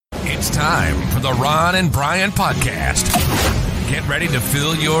It's time for the Ron and Brian Podcast. Get ready to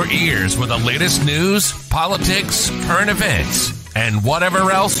fill your ears with the latest news, politics, current events, and whatever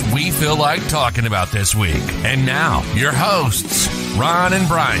else we feel like talking about this week. And now, your hosts, Ron and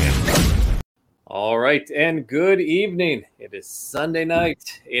Brian. All right, and good evening. It is Sunday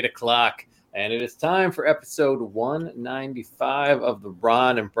night, 8 o'clock, and it is time for episode 195 of the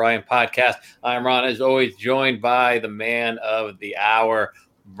Ron and Brian Podcast. I'm Ron, as always, joined by the man of the hour,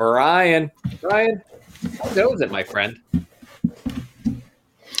 Brian. Brian, how goes it, my friend?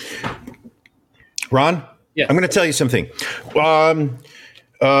 Ron? Yes. I'm going to tell you something.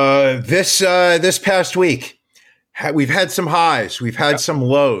 This past week, we've had some highs, we've had some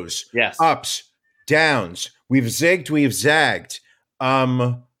lows, Yes. ups, downs. We've zigged, we've zagged.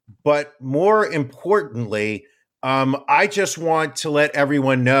 But more importantly, I just want to let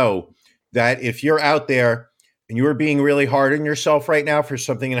everyone know that if you're out there and you are being really hard on yourself right now for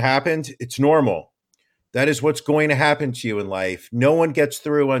something that happened, it's normal. That is what's going to happen to you in life. No one gets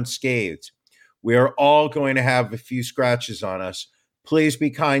through unscathed. We are all going to have a few scratches on us. Please be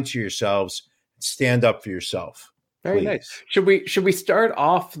kind to yourselves. Stand up for yourself. Very nice. Should we start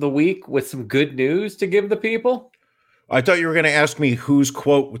off the week with some good news to give the people? I thought you were going to ask me whose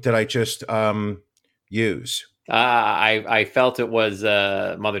quote did I just use. I felt it was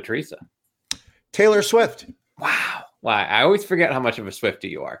Mother Teresa. Taylor Swift. Wow. I always forget how much of a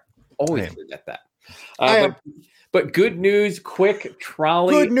Swiftie you are. Always forget that. But good news, quick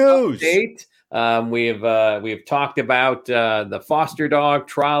trolley Good news. update. We have talked about the foster dog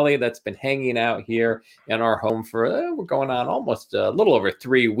Trolley that's been hanging out here in our home for we're going on almost a little over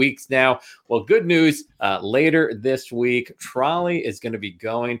 3 weeks now. Well, good news, later this week, Trolley is going to be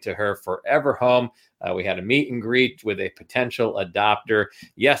going to her forever home. We had a meet and greet with a potential adopter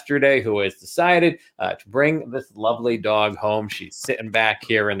yesterday who has decided to bring this lovely dog home. She's sitting back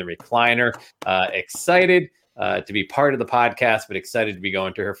here in the recliner, excited to be part of the podcast, but excited to be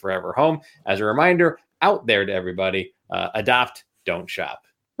going to her forever home. As a reminder out there to everybody, adopt, don't shop.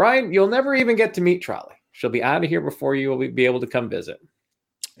 Brian, you'll never even get to meet Trolley. She'll be out of here before you will be able to come visit.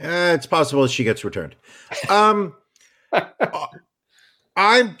 It's possible she gets returned.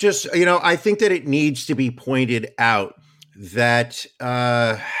 I'm just, I think that it needs to be pointed out that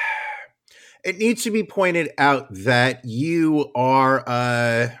you are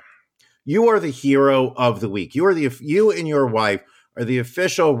the hero of the week. You and your wife are the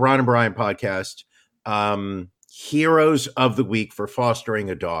official Ron and Brian podcast heroes of the week for fostering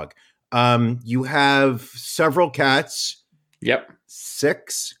a dog. You have several cats. Yep.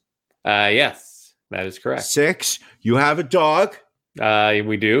 6. Yes, that is correct. 6. You have a dog.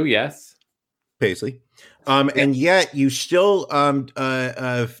 We do. Yes. Paisley. And yet you still found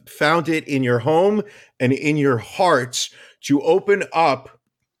it in your home and in your hearts to open up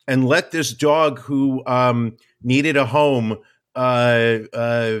and let this dog who needed a home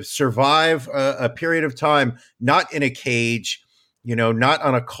survive a period of time, not in a cage, not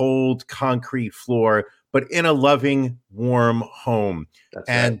on a cold concrete floor, but in a loving, warm home. That's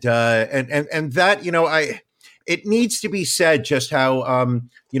and right. And that, it needs to be said just how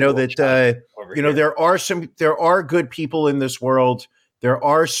there are good people in this world. There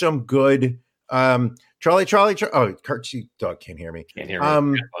are some good Charlie. Oh, Cartsy dog can't hear me. Can't hear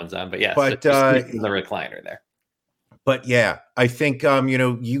me. Headphones on, but yes, but in the recliner there. But yeah, I think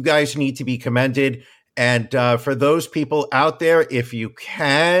you guys need to be commended. And for those people out there, if you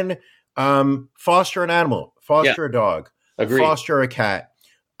can, foster an animal, foster a dog, Agreed. Foster a cat,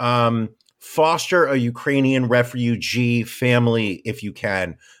 foster a Ukrainian refugee family if you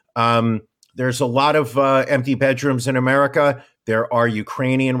can. There's a lot of empty bedrooms in America. There are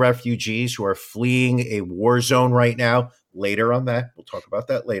Ukrainian refugees who are fleeing a war zone right now. Later on that, we'll talk about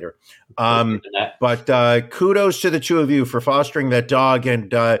that later. But kudos to the two of you for fostering that dog.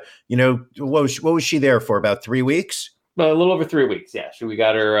 And, what was she there for? About 3 weeks? Well, a little over 3 weeks. Yeah. We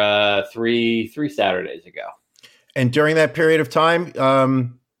got her three Saturdays ago. And during that period of time,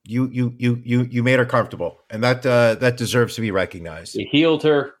 you made her comfortable, and that deserves to be recognized. We healed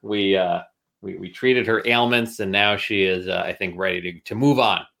her. We treated her ailments, and now she is, I think, ready to move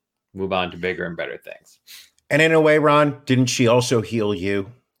on to bigger and better things. And in a way, Ron, didn't she also heal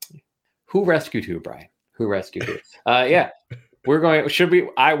you? Who rescued who, Brian? Who rescued who? Yeah,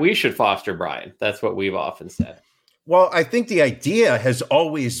 we should foster Brian. That's what we've often said. Well, I think the idea has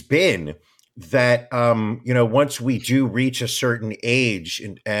always been that, once we do reach a certain age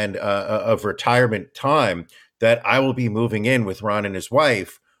and of retirement time, that I will be moving in with Ron and his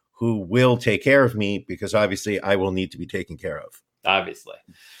wife, who will take care of me, because obviously I will need to be taken care of. Obviously.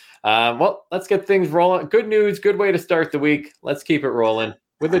 Well, let's get things rolling. Good news, good way to start the week. Let's keep it rolling.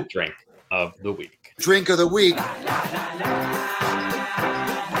 with a drink of the week. Drink of the week. Na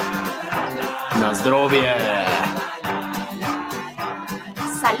zdrowie.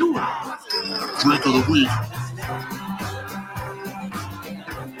 Salud. Drink of the week.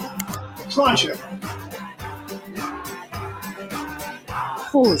 Sláinte.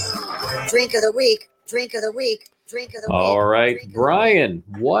 Prost. Drink of the week. Drink of the week. Drink of the week. All right, Drink of the Brian,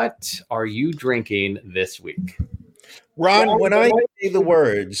 what are you drinking this week? Ron, when I say the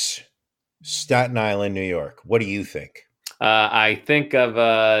words Staten Island, New York, what do you think? I think of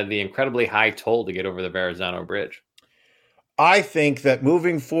the incredibly high toll to get over the Verrazano Bridge. I think that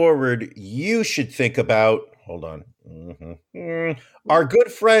moving forward, you should think about, hold on, our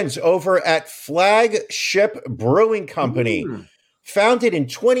good friends over at Flagship Brewing Company, founded in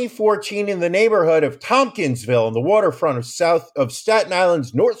 2014 in the neighborhood of Tompkinsville on the waterfront of Staten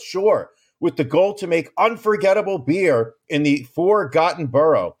Island's North Shore, with the goal to make unforgettable beer in the Forgotten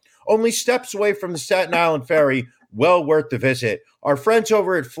Borough. Only steps away from the Staten Island Ferry, well worth the visit. Our friends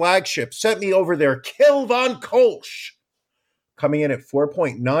over at Flagship sent me over their Kill von Kolsch, coming in at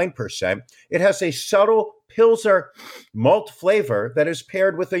 4.9%. It has a subtle Pilsner malt flavor that is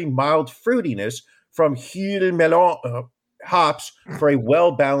paired with a mild fruitiness from Huile Melon hops for a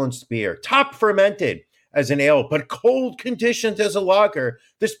well-balanced beer. Top fermented as an ale, but cold conditioned as a lager.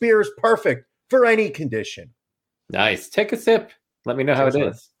 This beer is perfect for any condition. Nice. Take a sip. Let me know how it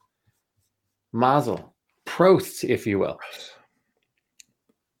Cheers, is. Mazel. Prost, if you will.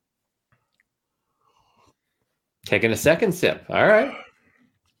 Taking a second sip. All right.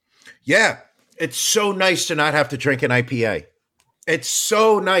 Yeah, it's so nice to not have to drink an IPA. It's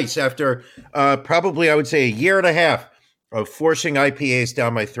so nice after probably, I would say, a year and a half of forcing IPAs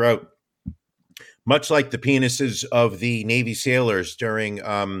down my throat. Much like the penises of the Navy sailors during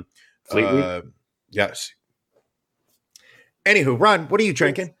Fleet Week? Yes. Anywho, Ron, what are you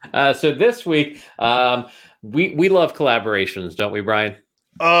drinking? So this week, we love collaborations, don't we, Brian?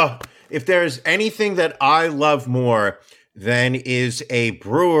 If there's anything that I love more than is a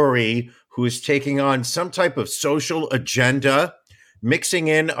brewery who is taking on some type of social agenda, mixing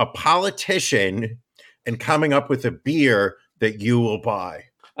in a politician, and coming up with a beer that you will buy.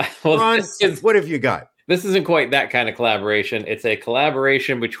 Well, Ron, what have you got? This isn't quite that kind of collaboration. It's a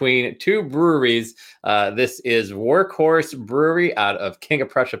collaboration between two breweries. This is Workhorse Brewery out of King of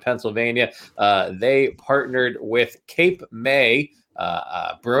Prussia, Pennsylvania. They partnered with Cape May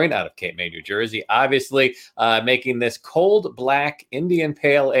Brewing out of Cape May, New Jersey, obviously making this cold black Indian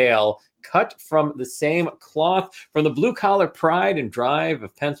Pale Ale cut from the same cloth, from the blue-collar pride and drive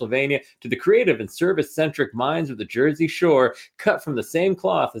of Pennsylvania to the creative and service-centric minds of the Jersey Shore, cut from the same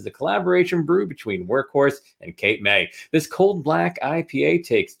cloth as a collaboration brew between Workhorse and Cape May. This cold black IPA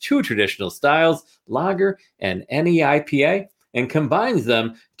takes two traditional styles, lager and any IPA, and combines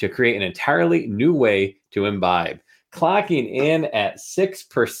them to create an entirely new way to imbibe. Clocking in at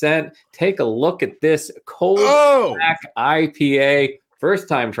 6%. Take a look at this cold black IPA. First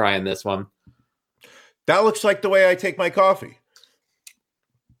time trying this one. That looks like the way I take my coffee.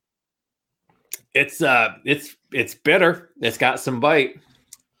 It's bitter. It's got some bite.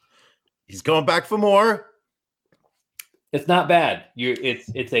 He's going back for more. It's not bad.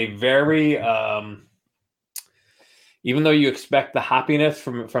 It's a very even though you expect the hoppiness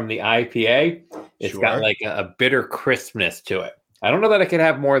from the IPA, it's got like a bitter crispness to it. I don't know that I could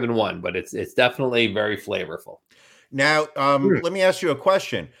have more than one, but it's definitely very flavorful. Now, let me ask you a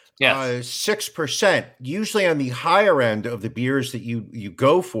question. Yes. 6%, usually on the higher end of the beers that you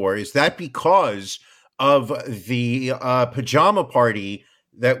go for. Is that because of the pajama party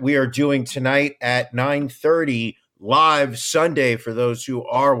that we are doing tonight at 9:30 live Sunday for those who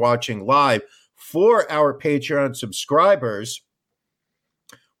are watching live for our Patreon subscribers?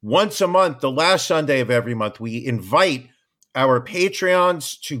 Once a month, the last Sunday of every month, we invite our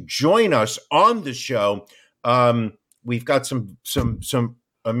Patreons to join us on the show. We've got some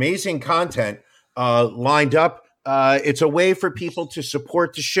amazing content lined up. It's a way for people to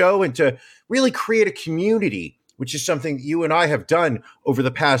support the show and to really create a community, which is something that you and I have done over the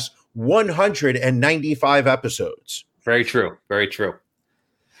past 195 episodes. Very true. Very true.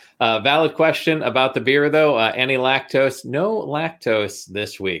 Valid question about the beer, though. Any lactose? No lactose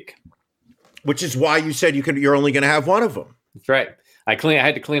this week. Which is why you said you're only going to have one of them. That's right. I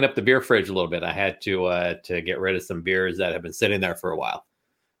had to clean up the beer fridge a little bit. I had to get rid of some beers that have been sitting there for a while.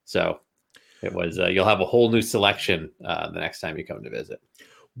 So it was you'll have a whole new selection the next time you come to visit.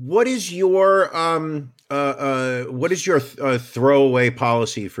 What is your throwaway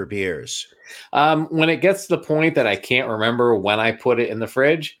policy for beers? When it gets to the point that I can't remember when I put it in the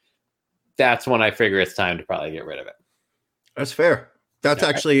fridge, that's when I figure it's time to probably get rid of it. That's fair. That's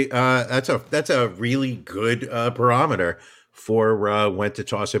actually that's a really good barometer for when to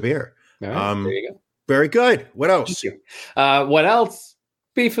toss a beer. All right, there you go. Very good. What else? Thank you. What else?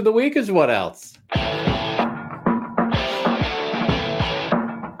 Beef of the week is what else?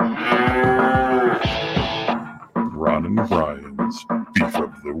 Ron and Brian's Beef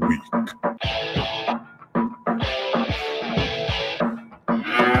of the Week.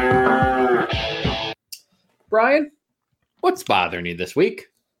 Brian, what's bothering you this week?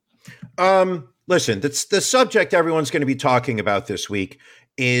 Listen, that's the subject everyone's going to be talking about this week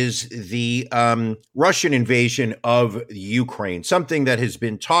is the Russian invasion of Ukraine, something that has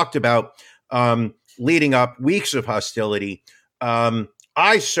been talked about leading up weeks of hostility.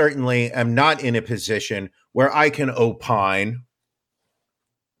 I certainly am not in a position where I can opine.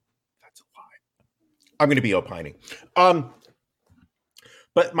 That's a lie. I'm going to be opining.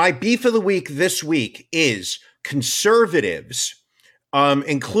 But my beef of the week this week is conservatives,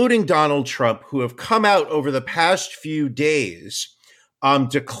 including Donald Trump, who have come out over the past few days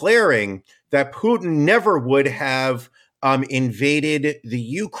declaring that Putin never would have invaded the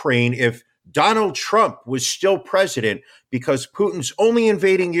Ukraine if Donald Trump was still president, because Putin's only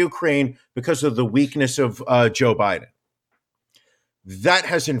invading Ukraine because of the weakness of Joe Biden. That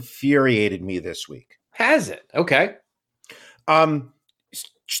has infuriated me this week. Has it? Okay.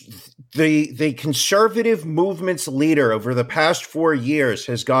 The conservative movement's leader over the past 4 years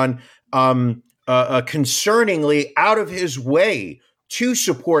has gone concerningly out of his way to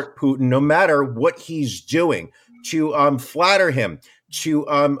support Putin, no matter what he's doing, to flatter him, to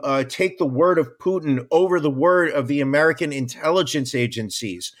take the word of Putin over the word of the American intelligence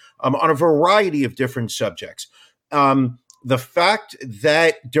agencies on a variety of different subjects. The fact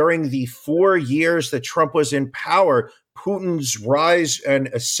that during the 4 years that Trump was in power, Putin's rise and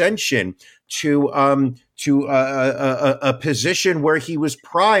ascension to a position where he was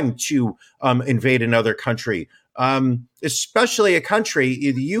primed to invade another country, especially a country,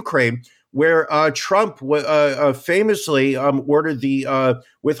 the Ukraine, where Trump famously ordered the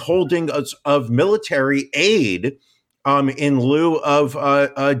withholding of military aid in lieu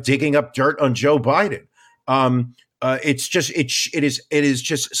of digging up dirt on Joe Biden. It is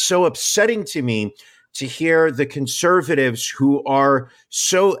just so upsetting to me to hear the conservatives who are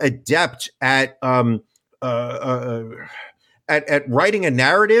so adept at writing a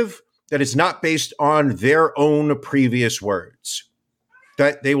narrative that is not based on their own previous words,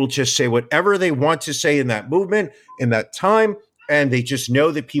 that they will just say whatever they want to say in that movement, in that time, and they just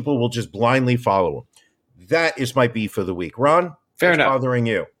know that people will just blindly follow them. That is my beef of the week. Ron, Fair enough. Bothering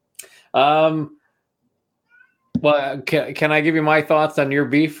you? Well, can I give you my thoughts on your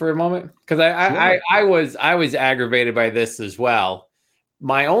beef for a moment? Because I was aggravated by this as well.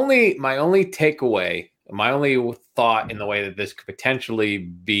 My only takeaway, my only thought in the way that this could potentially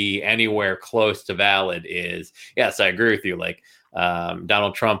be anywhere close to valid is, yes, I agree with you. Like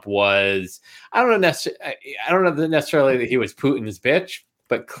Donald Trump was, I don't know necessarily that he was Putin's bitch,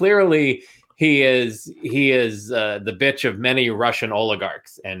 but clearly he is the bitch of many Russian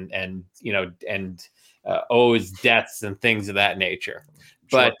oligarchs and owes debts and things of that nature.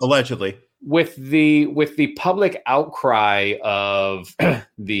 But allegedly, with the public outcry of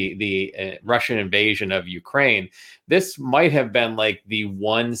the Russian invasion of Ukraine, this might have been like the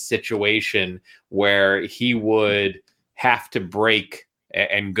one situation where he would have to break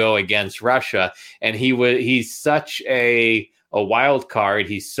and go against Russia. And he's such a wild card.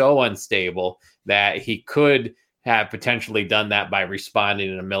 He's so unstable that he could have potentially done that by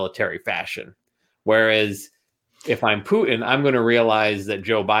responding in a military fashion. Whereas if I'm Putin, I'm going to realize that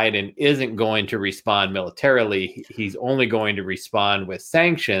Joe Biden isn't going to respond militarily. He's only going to respond with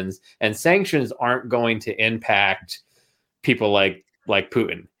sanctions, and sanctions aren't going to impact people like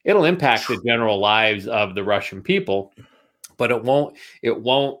Putin. It'll impact the general lives of the Russian people, but it won't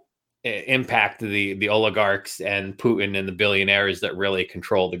impact the oligarchs and Putin and the billionaires that really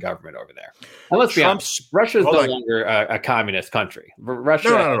control the government over there. And let's be honest, Russia is no longer a communist country.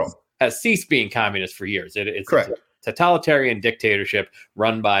 Russia has ceased being communist for years. It's correct. A totalitarian dictatorship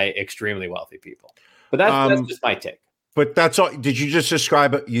run by extremely wealthy people. But that's just my take. But that's all. Did you just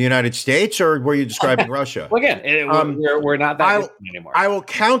describe the United States, or were you describing Russia? Well, again, we're not that anymore. I will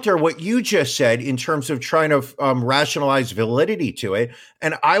counter what you just said in terms of trying to rationalize validity to it.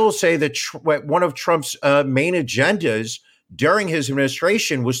 And I will say that one of Trump's main agendas during his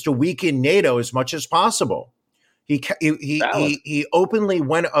administration was to weaken NATO as much as possible. He openly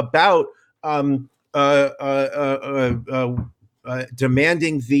went about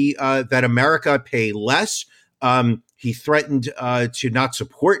demanding that America pay less. He threatened to not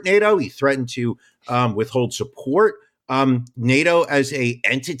support NATO. He threatened to withhold support NATO as a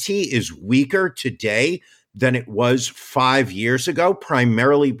entity is weaker today than it was 5 years ago,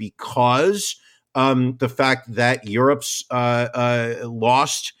 primarily because the fact that Europe's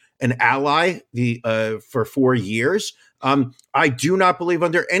lost an ally for 4 years. I do not believe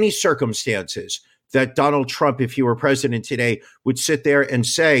under any circumstances that Donald Trump, if he were president today, would sit there and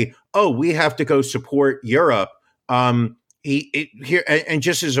say, "Oh, we have to go support Europe." And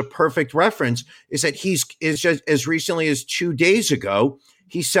just as a perfect reference is that he's just as recently as 2 days ago,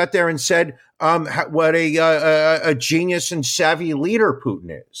 he sat there and said what a genius and savvy leader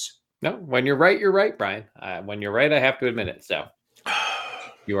Putin is. No, when you're right, Brian. When you're right, I have to admit it. So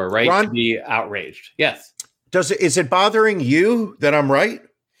you are right, Ron, to be outraged. Yes. Is it bothering you that I'm right?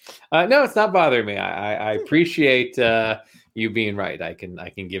 No, it's not bothering me. I appreciate you being right. I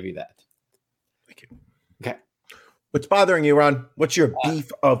can give you that. Thank you. Okay. What's bothering you, Ron? What's your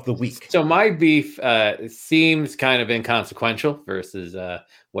beef of the week? So my beef seems kind of inconsequential versus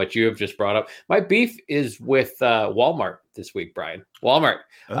what you have just brought up. My beef is with Walmart this week, Brian. Walmart.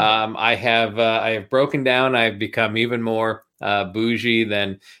 Oh. I have broken down. I've become even more bougie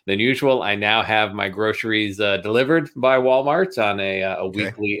than usual. I now have my groceries delivered by Walmart on a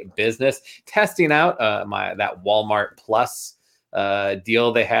weekly business. Testing out that Walmart Plus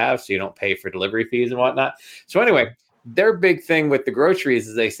deal they have, so you don't pay for delivery fees and whatnot. So anyway, their big thing with the groceries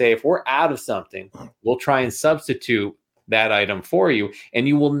is they say if we're out of something, we'll try and substitute that item for you, and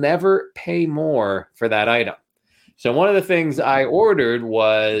you will never pay more for that item. So one of the things I ordered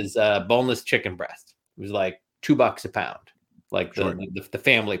was boneless chicken breast. It was like $2 a pound, like the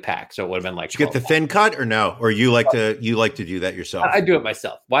family pack. So it would have been like. Did you get the thin cut or no? Or you like to do that yourself? I do it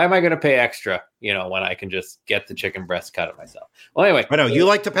myself. Why am I going to pay extra? When I can just get the chicken breast cut it myself. Well, anyway, I know you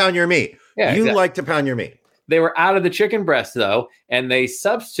like to pound your meat. Yeah, you like to pound your meat. They were out of the chicken breast though, and they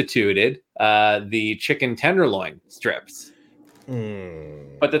substituted the chicken tenderloin strips.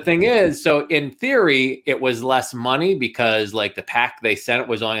 But the thing is, so in theory, it was less money because like the pack they sent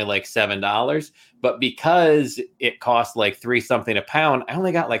was only like $7. But because it cost like $3 something a pound, I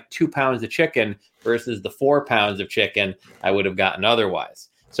only got like 2 pounds of chicken versus the 4 pounds of chicken I would have gotten otherwise.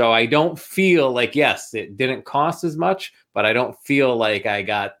 So I don't feel like, yes, it didn't cost as much, but I don't feel like I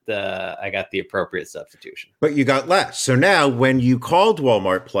got the appropriate substitution. But you got less. So now when you called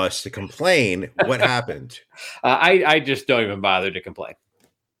Walmart Plus to complain, what happened? I just don't even bother to complain.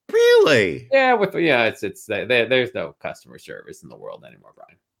 Really? Yeah, there's no customer service in the world anymore,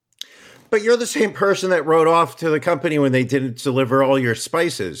 Brian. But you're the same person that wrote off to the company when they didn't deliver all your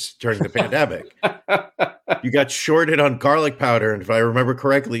spices during the pandemic. You got shorted on garlic powder, and if I remember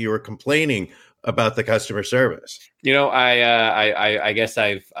correctly, you were complaining about the customer service. I guess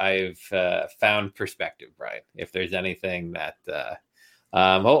I've found perspective, Brian. If there's anything that,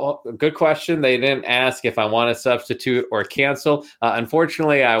 good question. They didn't ask if I want to substitute or cancel.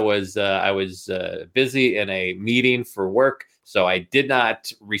 Unfortunately, I was busy in a meeting for work. So I did not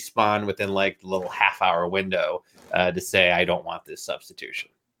respond within like the little half-hour window to say I don't want this substitution.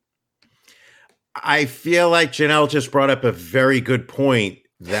 I feel like Janelle just brought up a very good point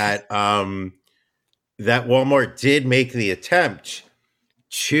that that Walmart did make the attempt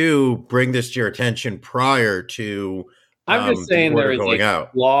to bring this to your attention prior to. I'm just saying there is a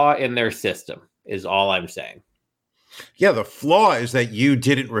flaw in their system. Is all I'm saying. Yeah, the flaw is that you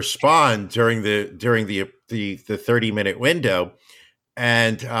didn't respond during the 30-minute window,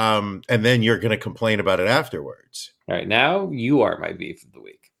 and then you're going to complain about it afterwards. All right, now you are my beef of the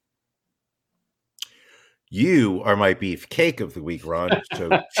week. You are my beef cake of the week, Ron. So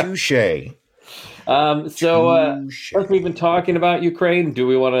touche. Since we've been talking about Ukraine, do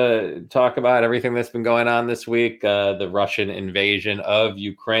we want to talk about everything that's been going on this week? The Russian invasion of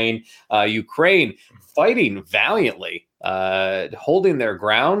Ukraine. Ukraine fighting valiantly, holding their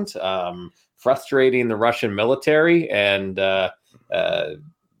ground, frustrating the Russian military, and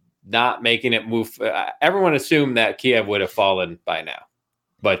not making it move. Everyone assumed that Kiev would have fallen by now,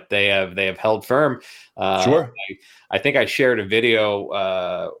 but they have held firm. Sure. I think I shared a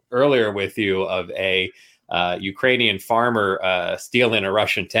video earlier with you of a Ukrainian farmer stealing a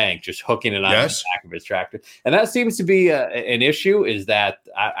Russian tank, just hooking it on the back of his tractor. And that seems to be an issue, is that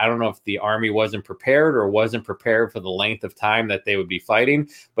I don't know if the army wasn't prepared for the length of time that they would be fighting,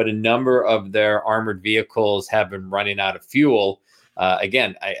 but a number of their armored vehicles have been running out of fuel.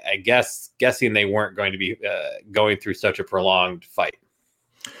 Again, I guessing they weren't going to be going through such a prolonged fight.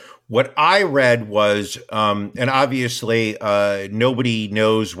 What I read was, and obviously nobody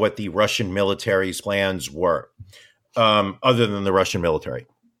knows what the Russian military's plans were, other than the Russian military.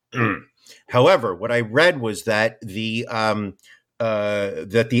 However, what I read was that the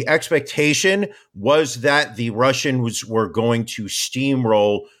that the expectation was that the Russians were going to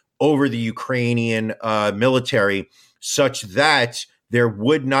steamroll over the Ukrainian military, such that there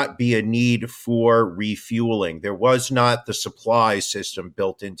would not be a need for refueling. There was not the supply system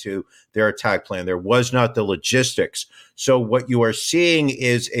built into their attack plan. There was not the logistics. So what you are seeing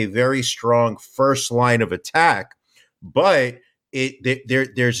is a very strong first line of attack, but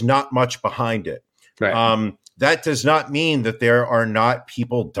there's not much behind it. Right. That does not mean that there are not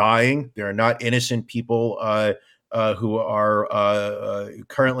people dying. There are not innocent people who are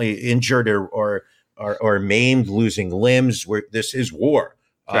currently injured or maimed, losing limbs. Where this is war.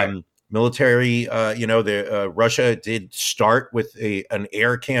 Right. Military, Russia did start with an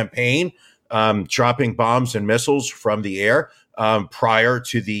air campaign, dropping bombs and missiles from the air prior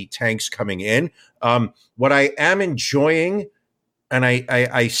to the tanks coming in. What I am enjoying, and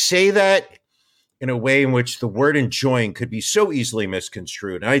I say that in a way in which the word enjoying could be so easily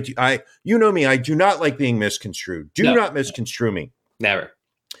misconstrued. You know me, I do not like being misconstrued. Do not misconstrue me. Never.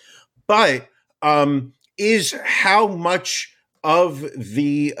 But is how much of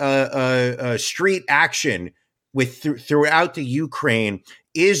the street action throughout the Ukraine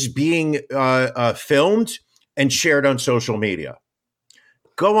is being filmed and shared on social media.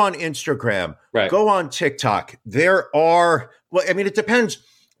 Go on Instagram. Right. Go on TikTok. It depends.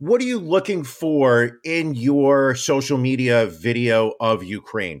 What are you looking for in your social media video of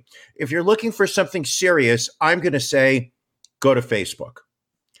Ukraine? If you're looking for something serious, I'm going to say go to Facebook.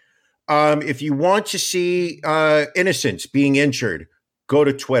 If you want to see innocents being injured, go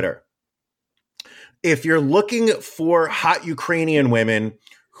to Twitter. If you're looking for hot Ukrainian women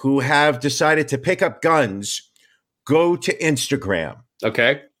who have decided to pick up guns, go to Instagram.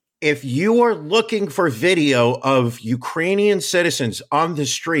 Okay. If you are looking for video of Ukrainian citizens on the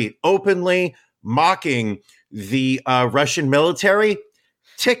street openly mocking the Russian military,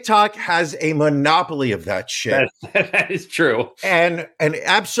 TikTok has a monopoly of that shit. That is true. And I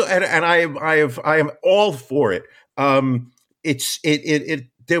am all for it.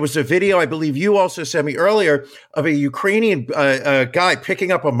 There was a video I believe you also sent me earlier of a Ukrainian guy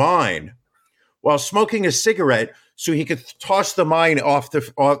picking up a mine while smoking a cigarette so he could toss the mine off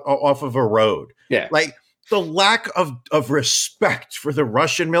of a road. Yeah. Like the lack of respect for the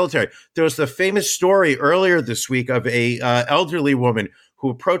Russian military. There was the famous story earlier this week of a elderly woman who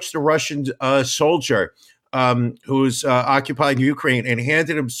approached a Russian soldier who's occupying Ukraine and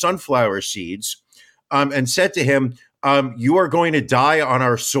handed him sunflower seeds and said to him, you are going to die on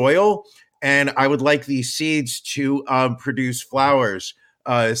our soil, and I would like these seeds to produce flowers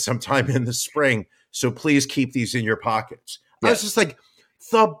sometime in the spring. So please keep these in your pockets. Yeah. I was just like,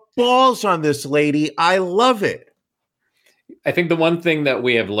 the balls on this lady. I love it. I think the one thing that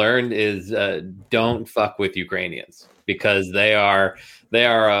we have learned is don't fuck with Ukrainians, because they are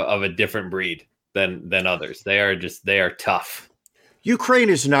of a different breed than others. They are tough. Ukraine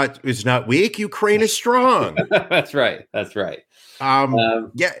is not weak. Ukraine is strong. That's right.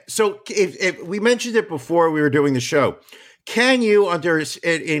 Yeah. So if we mentioned it before we were doing the show, can you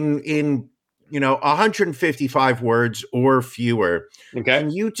in 155 words or fewer,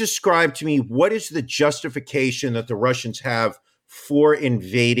 can you describe to me what is the justification that the Russians have for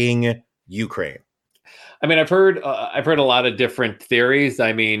invading Ukraine? I mean, I've heard a lot of different theories.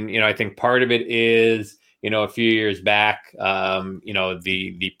 I mean, I think part of it is, a few years back,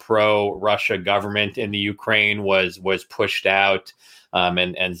 the pro-Russia government in the Ukraine was pushed out,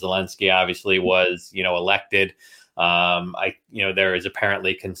 and Zelensky obviously was, elected. There is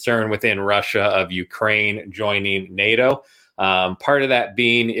apparently concern within Russia of Ukraine joining NATO. Part of that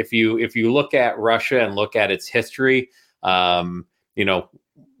being, if you look at Russia and look at its history,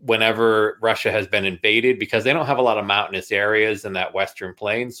 whenever Russia has been invaded, because they don't have a lot of mountainous areas in that Western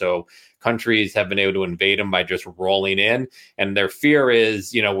plain. So countries have been able to invade them by just rolling in. And their fear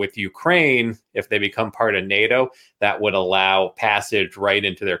is, with Ukraine, if they become part of NATO, that would allow passage right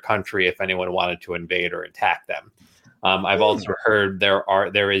into their country if anyone wanted to invade or attack them. I've also heard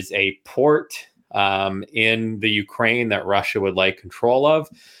there is a port in the Ukraine that Russia would like control of.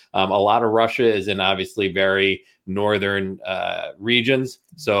 A lot of Russia is in obviously very northern regions.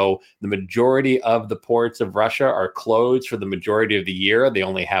 So the majority of the ports of Russia are closed for the majority of the year. They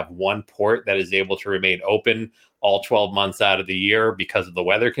only have one port that is able to remain open all 12 months out of the year because of the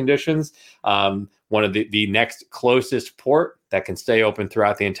weather conditions. One of the next closest port that can stay open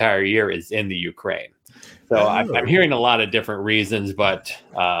throughout the entire year is in the Ukraine. So I'm hearing a lot of different reasons, but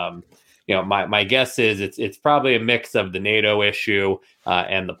my guess is it's probably a mix of the NATO issue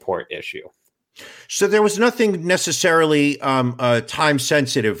and the port issue. So there was nothing necessarily time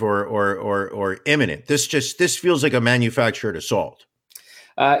sensitive or imminent. This feels like a manufactured assault.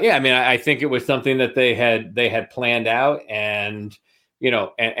 Yeah, I mean, I think it was something that they had planned out, and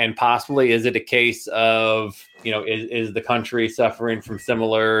and possibly is it a case of is the country suffering from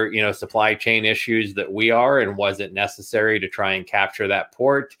similar supply chain issues that we are, and was it necessary to try and capture that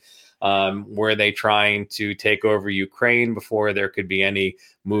port? Were they trying to take over Ukraine before there could be any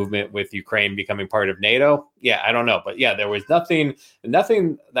movement with Ukraine becoming part of NATO? Yeah, I don't know. But yeah, there was nothing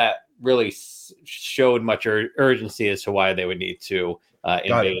that really showed much urgency as to why they would need to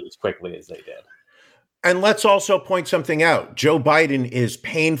invade as quickly as they did. And let's also point something out. Joe Biden is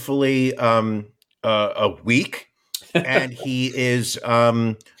painfully weak, and he is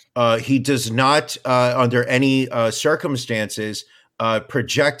he does not under any circumstances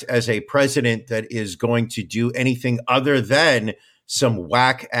project as a president that is going to do anything other than some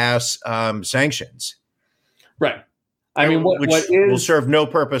whack ass sanctions. Right. I mean, what will serve no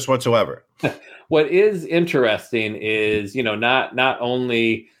purpose whatsoever. What is interesting is, not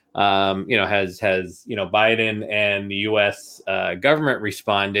only, has Biden and the U.S. Government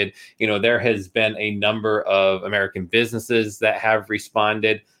responded, there has been a number of American businesses that have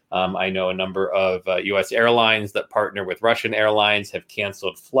responded. I know a number of U.S. airlines that partner with Russian airlines have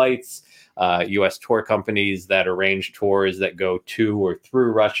canceled flights. U.S. tour companies that arrange tours that go to or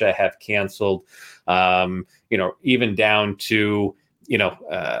through Russia have canceled. Even down to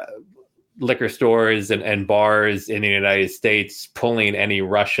liquor stores and bars in the United States pulling any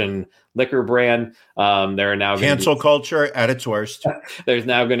Russian liquor brand. There are now cancel culture at its worst. There's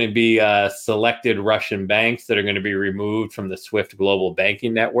now going to be selected Russian banks that are going to be removed from the SWIFT global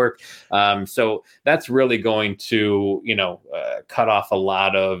banking network. So that's really going to, cut off a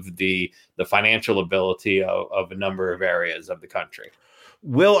lot of the financial ability of a number of areas of the country.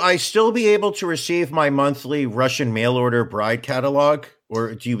 Will I still be able to receive my monthly Russian mail order bride catalog?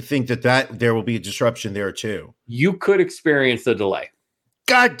 Or do you think that there will be a disruption there too? You could experience a delay.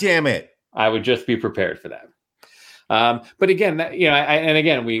 God damn it. I would just be prepared for that. But again,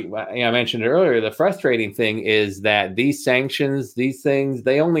 I mentioned it earlier, the frustrating thing is that these sanctions, these things,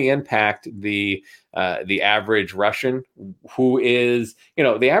 they only impact the average Russian who is,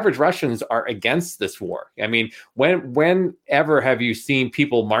 the average Russians are against this war. I mean, whenever have you seen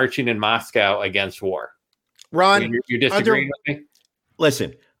people marching in Moscow against war? Ron, you're disagreeing with me?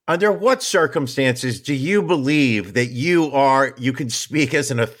 Listen, under what circumstances do you believe that you can speak as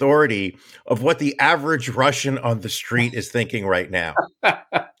an authority of what the average Russian on the street is thinking right now?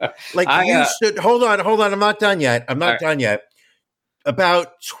 Hold on. I'm not done yet. About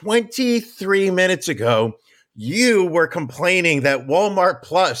 23 minutes ago, you were complaining that Walmart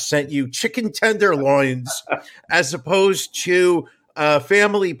Plus sent you chicken tenderloins as opposed to a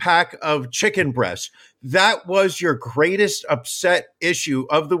family pack of chicken breasts. That was your greatest upset issue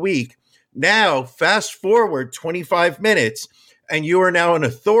of the week. Now, fast forward 25 minutes, and you are now an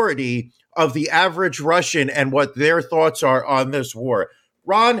authority of the average Russian and what their thoughts are on this war.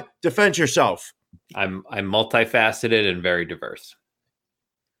 Ron, defend yourself. I'm multifaceted and very diverse.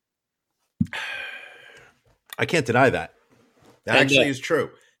 I can't deny that. That actually is true.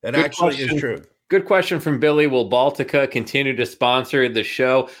 That actually is true. Good question from Billy. Will Baltica continue to sponsor the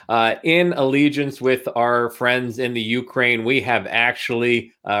show? In allegiance with our friends in the Ukraine, we have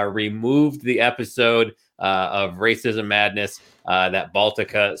actually removed the episode of Racism Madness that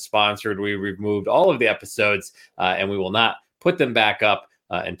Baltica sponsored. We removed all of the episodes, and we will not put them back up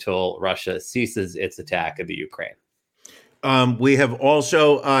until Russia ceases its attack of the Ukraine. We have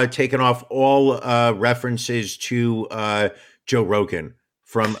also taken off all references to Joe Rogan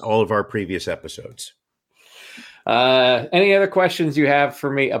from all of our previous episodes. Any other questions you have for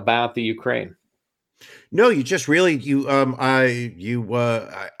me about the Ukraine? No, you just really, I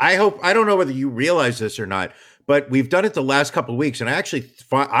hope, I don't know whether you realize this or not, but we've done it the last couple of weeks. And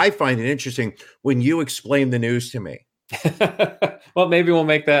I find it interesting when you explain the news to me. Well, maybe we'll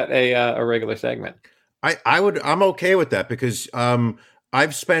make that a regular segment. I'm okay with that because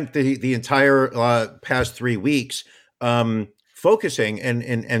I've spent the entire past 3 weeks focusing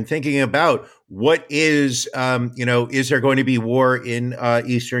and thinking about what is there going to be war in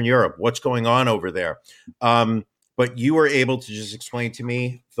Eastern Europe? What's going on over there? But you were able to just explain to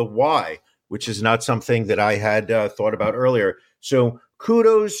me the why, which is not something that I had thought about earlier. So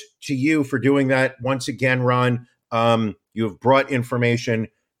kudos to you for doing that. Once again, Ron, you have brought information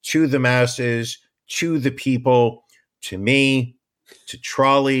to the masses, to the people, to me, to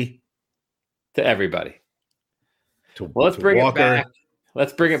Trolley, to everybody. Let's bring it back.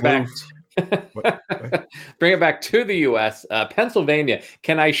 Let's bring it back Bring it back to the U.S. Pennsylvania.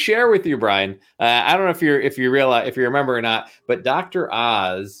 Can I share with you, Brian? I don't know if you remember or not, but Dr.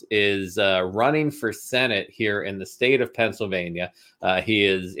 Oz is running for Senate here in the state of Pennsylvania. He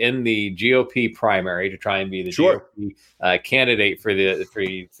is in the GOP primary to try and be the GOP candidate for the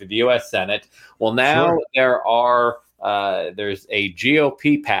U.S. Senate. Well, now there's a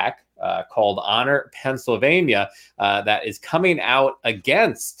GOP PAC called Honor Pennsylvania that is coming out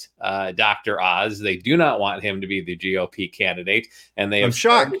against Dr. Oz. They do not want him to be the GOP candidate, and they have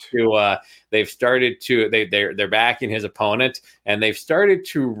they're backing his opponent, and they've started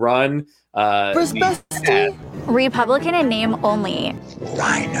to run Republican in name only.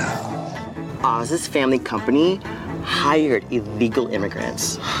 Rhino. Oz's family company hired illegal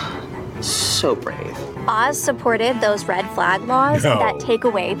immigrants. So brave. Oz supported those red flag laws that take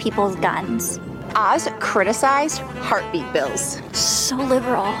away people's guns. Oz criticized heartbeat bills. So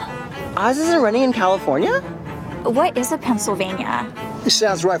liberal. Oz isn't running in California? What is a Pennsylvania? This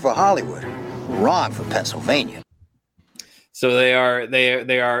sounds right for Hollywood. Wrong for Pennsylvania. So they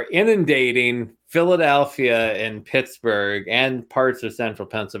are inundating Philadelphia and Pittsburgh and parts of central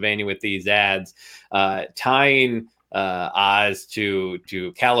Pennsylvania with these ads, tying Oz to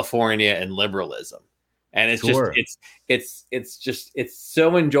California and liberalism. And it's it's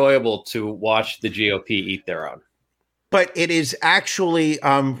so enjoyable to watch the GOP eat their own. But it is actually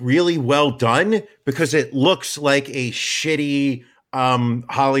really well done because it looks like a shitty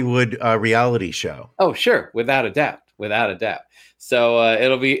Hollywood reality show. Oh, sure, without a doubt. So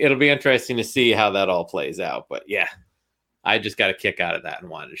it'll be interesting to see how that all plays out. But yeah, I just got a kick out of that and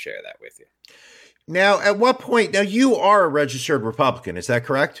wanted to share that with you. Now, at what point? Now, you are a registered Republican. Is that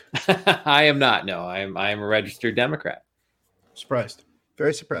correct? I am not. No, I am a registered Democrat. Surprised.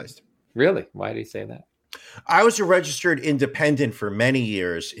 Very surprised. Really? Why do you say that? I was a registered independent for many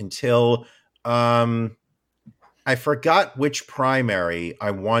years until I forgot which primary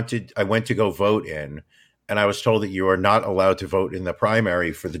I went to go vote in. And I was told that you are not allowed to vote in the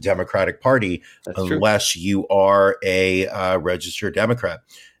primary for the Democratic Party unless you are a registered Democrat.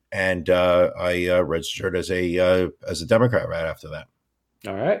 And I registered as a Democrat right after that.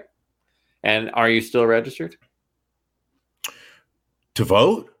 All right. And are you still registered to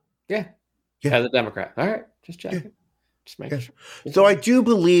vote? Yeah. As a Democrat. All right. Just checking. Yeah. Just making sure. So I do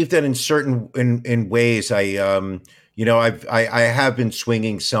believe that in certain ways, I have been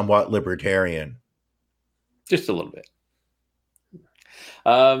swinging somewhat libertarian. Just a little bit.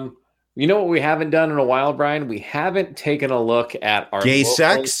 You know what we haven't done in a while, Brian? We haven't taken a look at our gay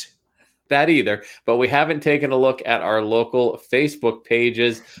sex. That either, but we haven't taken a look at our local Facebook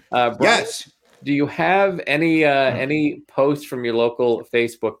pages. Brian, yes. Do you have any posts from your local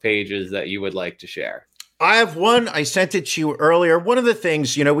Facebook pages that you would like to share? I have one. I sent it to you earlier. One of the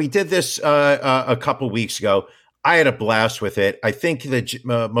things, we did this a couple weeks ago. I had a blast with it. I think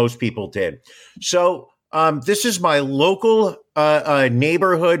that most people did. So this is my local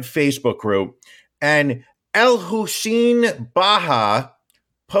neighborhood Facebook group, and El Hussein Baha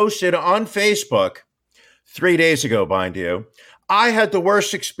posted on Facebook 3 days ago, mind you, I had the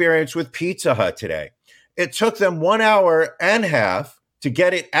worst experience with Pizza Hut today. It took them 1 hour and a half to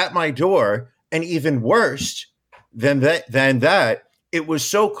get it at my door, and even worse than that, it was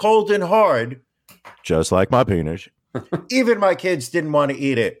so cold and hard, just like my penis. Even my kids didn't want to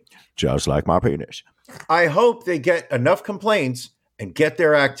eat it, just like my penis. I hope they get enough complaints and get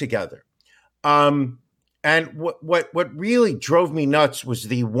their act together. And what really drove me nuts was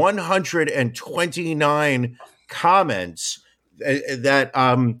the 129 comments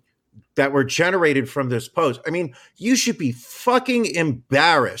that were generated from this post. I mean, you should be fucking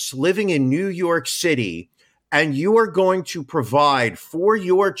embarrassed living in New York City, and you are going to provide for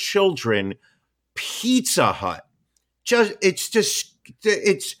your children Pizza Hut.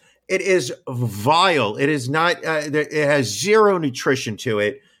 It is vile. It is not. It has zero nutrition to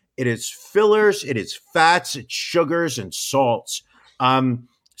it. It is fillers. It is fats. It's sugars and salts.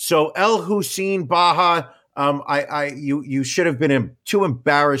 So El Hussein Baha, you should have been too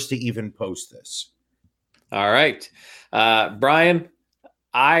embarrassed to even post this. All right, Brian,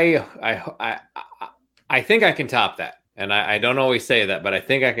 I think I can top that. And I don't always say that, but I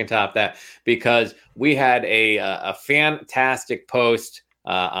think I can top that because we had a fantastic post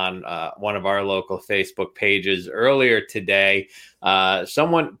on one of our local Facebook pages earlier today.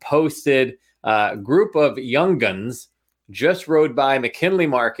 Someone posted a group of young guns just rode by McKinley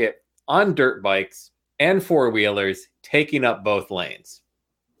Market on dirt bikes and four-wheelers, taking up both lanes.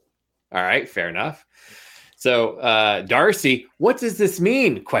 All right, fair enough. So, Darcy, what does this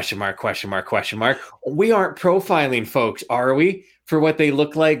mean? Question mark, question mark, question mark. We aren't profiling folks, are we? for what they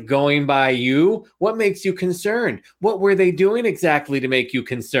look like going by you? What makes you concerned? What were they doing exactly to make you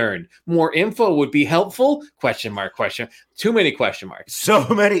concerned? More info would be helpful? Question mark, question. Too many question marks. So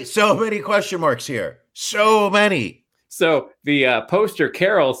many question marks here. So many. So the poster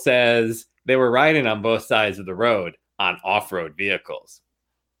Carol says they were riding on both sides of the road on off-road vehicles.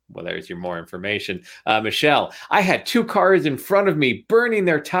 Well, there's your more information. Michelle, I had 2 cars in front of me burning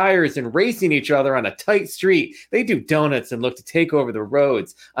their tires and racing each other on a tight street. They do donuts and look to take over the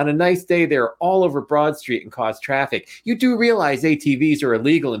roads. On a nice day, they're all over Broad Street and cause traffic. You do realize ATVs are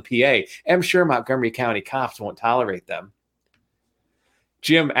illegal in PA. I'm sure Montgomery County cops won't tolerate them.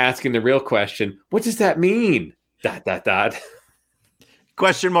 Jim asking the real question, what does that mean? ...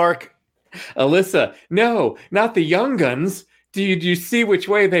 Question mark. Alyssa, no, not the young guns. Do you see which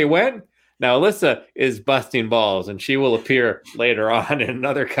way they went? Now, Alyssa is busting balls, and she will appear later on in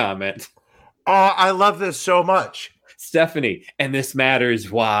another comment. Oh, I love this so much. Stephanie, and this matters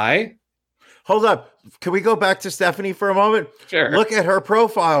why? Hold up. Can we go back to Stephanie for a moment? Sure. Look at her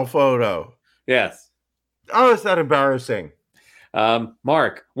profile photo. Yes. Oh, is that embarrassing?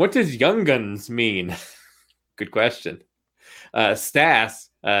 Mark, what does young guns mean? Good question. Stas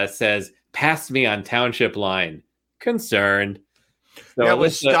says, pass me on township line. Concerned. So now,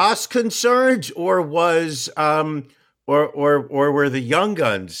 was Stas concerned, or was or were the young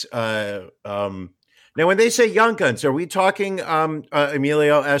guns? Now, when they say young guns, are we talking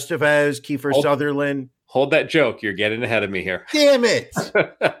Emilio Estevez, Kiefer Sutherland? Hold that joke. You're getting ahead of me here. Damn it.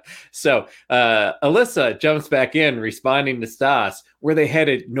 So Alyssa jumps back in, responding to Stas. Were they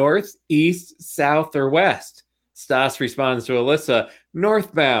headed north, east, south, or west? Stas responds to Alyssa,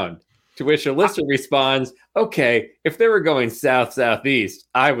 northbound. To which Alyssa responds, okay, if they were going south, southeast,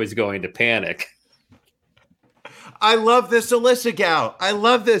 I was going to panic. I love this Alyssa gal. I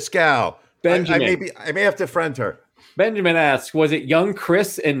love this gal. Benjamin. I may have to friend her. Benjamin asks, was it young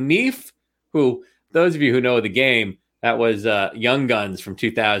Chris and Neef? Who, those of you who know the game, that was Young Guns from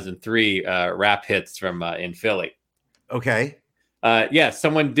 2003, rap hits from in Philly. Okay. Yes,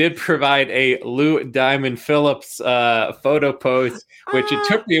 someone did provide a Lou Diamond Phillips photo post, which it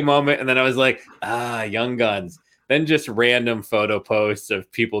took me a moment, and then I was like, Young Guns. Then just random photo posts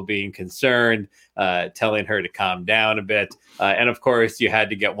of people being concerned, telling her to calm down a bit. And of course, you had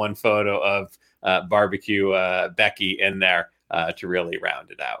to get one photo of barbecue Becky in there to really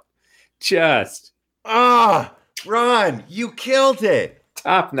round it out. Just Ron, you killed it.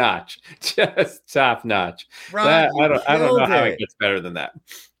 Top notch, just top notch. Ron, I don't know how it gets better than that.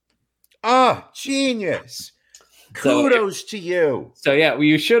 Genius. Kudos to you. So yeah, well,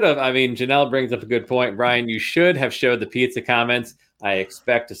 you should have. I mean, Janelle brings up a good point. Brian, you should have showed the pizza comments. I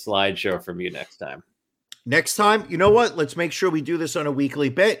expect a slideshow from you next time. Next time, you know what? Let's make sure we do this on a weekly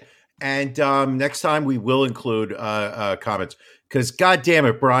bit. And next time we will include comments. Because God damn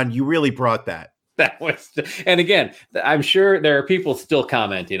it, Brian, you really brought that. That was, and again, I'm sure there are people still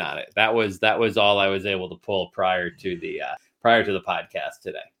commenting on it. That was all I was able to pull prior to the podcast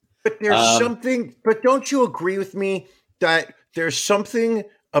today. But there's something. But don't you agree with me that there's something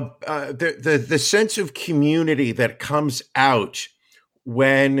the sense of community that comes out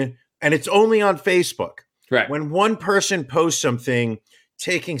when, and it's only on Facebook, right? When one person posts something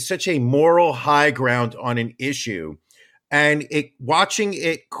taking such a moral high ground on an issue. And watching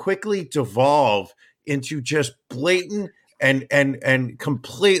it quickly devolve into just blatant and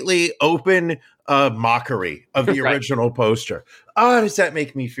completely open mockery of the original poster. Does that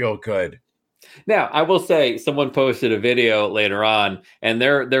make me feel good? Now, I will say someone posted a video later on, and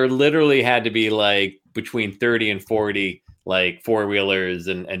there literally had to be like between 30 and 40 like four-wheelers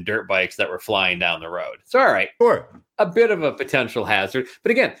and dirt bikes that were flying down the road. So, all right. Sure. A bit of a potential hazard.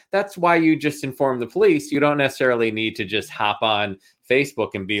 But again, that's why you just inform the police. You don't necessarily need to just hop on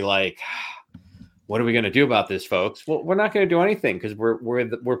Facebook and be like, what are we going to do about this, folks? Well, we're not going to do anything because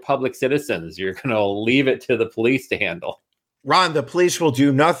we're public citizens. You're going to leave it to the police to handle. Ron, the police will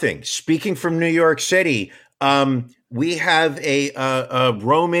do nothing. Speaking from New York City, we have a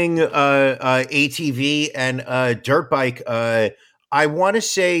roaming ATV and dirt bike. I want to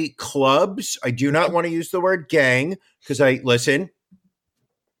say clubs. I do not want to use the word gang because I'm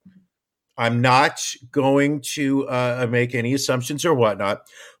not going to make any assumptions or whatnot.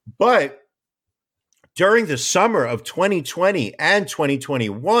 But during the summer of 2020 and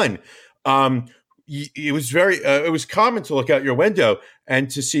 2021, it was common to look out your window and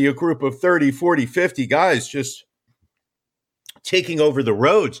to see a group of 30, 40, 50 guys just taking over the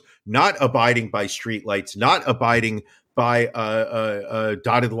roads, not abiding by streetlights, not abiding by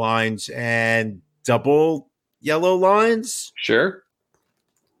dotted lines and double yellow lines. Sure.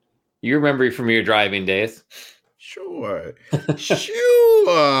 You remember from your driving days. Sure. That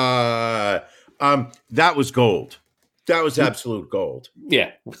was gold. That was absolute gold.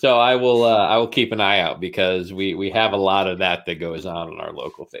 Yeah. So I will keep an eye out because we have a lot of that goes on our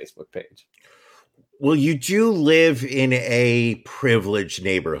local Facebook page. Well, you do live in a privileged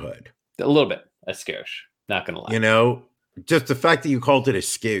neighborhood. A little bit. A skoosh. Not going to lie. You know, just the fact that you called it a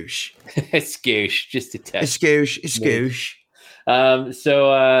skoosh. A skoosh. Just a test. A skoosh.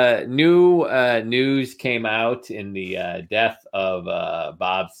 So new news came out in the death of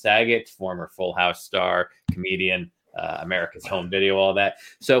Bob Saget, former Full House star, comedian, America's Home Video, all that.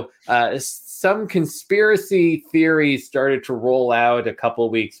 So some conspiracy theories started to roll out a couple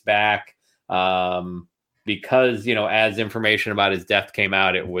of weeks back because, as information about his death came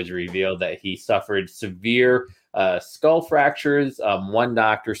out, it was revealed that he suffered severe skull fractures. One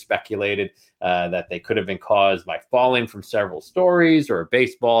doctor speculated that they could have been caused by falling from several stories or a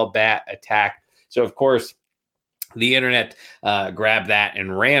baseball bat attack. So, of course, the internet grabbed that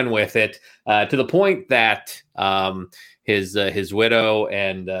and ran with it to the point that his widow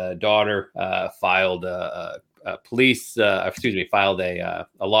and daughter filed a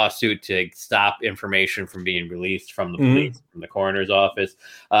lawsuit to stop information from being released from the police, from the coroner's office.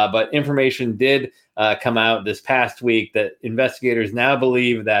 But information did come out this past week that investigators now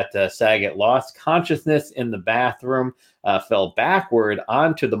believe that Saget lost consciousness in the bathroom, fell backward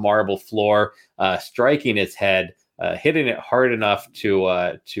onto the marble floor, striking his head, hitting it hard enough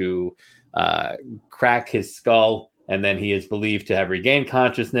to crack his skull. And then he is believed to have regained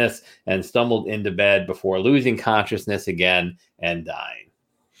consciousness and stumbled into bed before losing consciousness again and dying.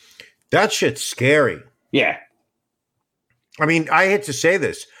 That shit's scary. Yeah. I mean, I hate to say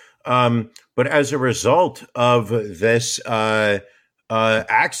this, but as a result of this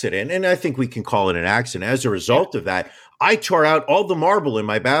accident, and I think we can call it an accident, as a result of that, I tore out all the marble in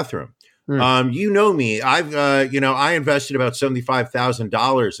my bathroom. You know me. I invested about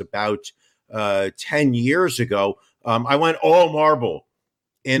 $75,000 about 10 years ago. I went all marble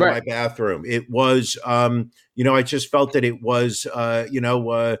in my bathroom. It was, I just felt that it was,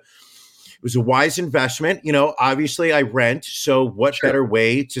 it was a wise investment. Obviously I rent. So what better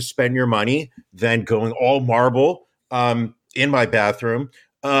way to spend your money than going all marble in my bathroom?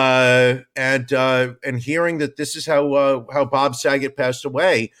 And hearing that this is how Bob Saget passed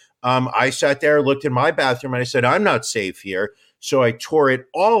away, I sat there, looked in my bathroom, and I said, I'm not safe here. So I tore it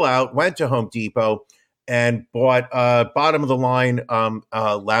all out, went to Home Depot, and bought bottom of the line,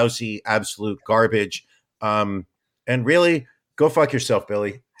 lousy, absolute garbage. And really, go fuck yourself,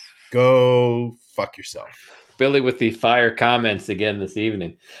 Billy. Go fuck yourself. Billy with the fire comments again this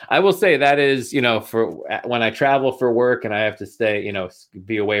evening. I will say that is, for when I travel for work and I have to stay,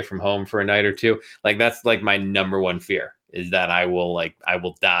 be away from home for a night or two, like that's like my number one fear is that I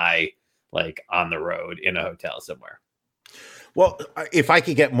will die like on the road in a hotel somewhere. Well, if I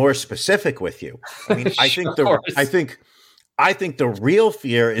could get more specific with you, I mean, I think the real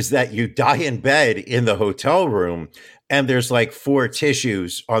fear is that you die in bed in the hotel room and there's like 4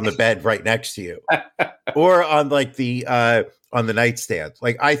 tissues on the bed right next to you, or on like on the nightstand.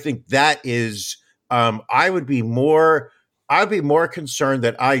 Like, I think that is, I'd be more concerned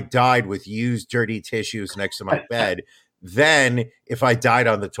that I died with used dirty tissues next to my bed than if I died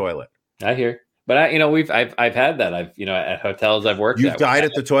on the toilet. I hear. But I've had that. At hotels I've worked. You've died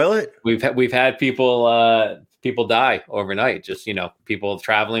at the toilet? We've had people die overnight. Just people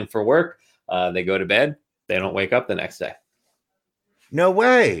traveling for work. They go to bed. They don't wake up the next day. No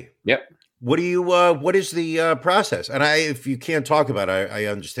way. Yep. What do you? What is the process? And if you can't talk about it, I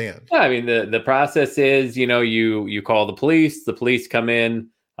understand. Yeah, I mean the process is you call the police. The police come in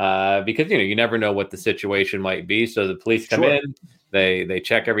because you never know what the situation might be. So the police come in. They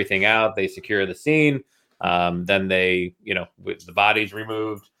check everything out. They secure the scene. Then they, with the body's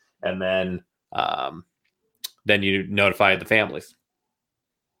removed, and then you notify the families.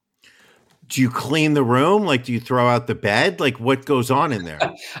 Do you clean the room? Like, do you throw out the bed? Like, what goes on in there?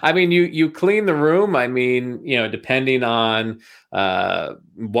 I mean, you clean the room. I mean, depending on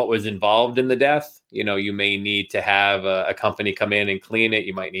what was involved in the death, you may need to have a company come in and clean it.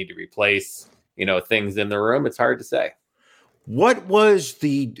 You might need to replace, things in the room. It's hard to say. What was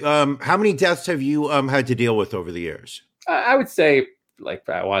the, how many deaths have you had to deal with over the years? I would say,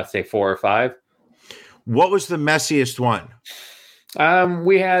 I want to say 4 or 5. What was the messiest one?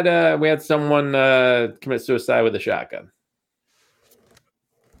 We had someone commit suicide with a shotgun.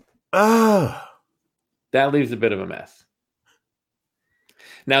 Oh. That leaves a bit of a mess.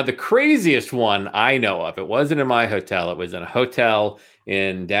 Now, the craziest one I know of, it wasn't in my hotel. It was in a hotel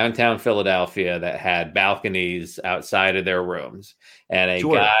in downtown Philadelphia that had balconies outside of their rooms. And a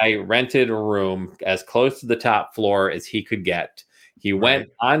guy rented a room as close to the top floor as he could get. He went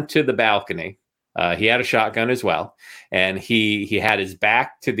onto the balcony. He had a shotgun as well. And he had his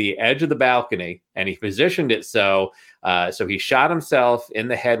back to the edge of the balcony, and he positioned it so he shot himself in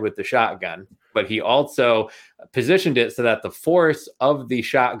the head with the shotgun. But he also positioned it so that the force of the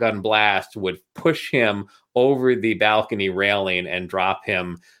shotgun blast would push him over the balcony railing and drop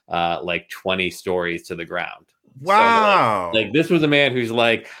him like 20 stories to the ground. Wow. So, like this was a man who's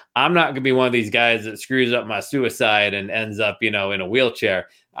like, I'm not going to be one of these guys that screws up my suicide and ends up, in a wheelchair.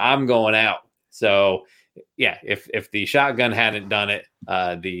 I'm going out. So, yeah, if the shotgun hadn't done it,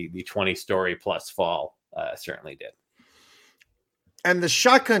 the 20-story plus fall certainly did. And the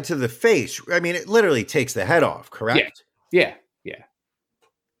shotgun to the face, I mean, it literally takes the head off, correct? Yeah.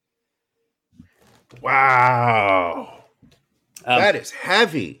 Wow. That is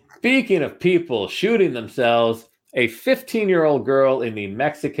heavy. Speaking of people shooting themselves, a 15-year-old girl in the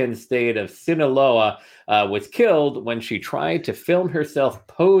Mexican state of Sinaloa was killed when she tried to film herself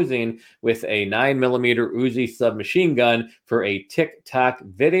posing with a 9mm Uzi submachine gun for a TikTok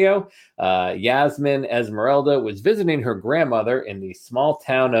video. Yasmin Esmeralda was visiting her grandmother in the small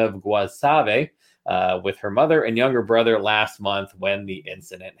town of Guasave with her mother and younger brother last month when the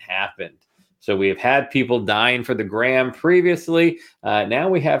incident happened. So we have had people dying for the gram previously. Now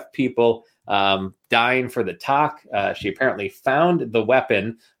we have people dying for the talk. She apparently found the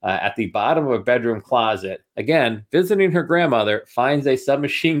weapon at the bottom of a bedroom closet. Again, visiting her grandmother, finds a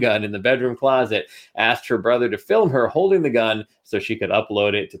submachine gun in the bedroom closet, asked her brother to film her holding the gun so she could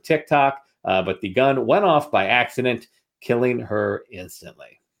upload it to TikTok. But the gun went off by accident, killing her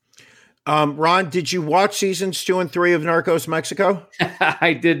instantly. Ron, did you watch seasons 2 and 3 of Narcos Mexico?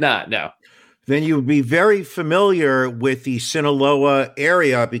 I did not, no. Then you would be very familiar with the Sinaloa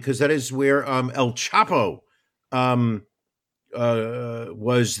area because that is where El Chapo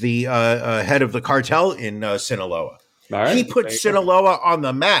was the head of the cartel in Sinaloa. Right. He put Sinaloa on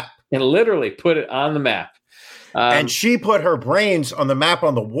the map. And literally put it on the map. And she put her brains on the map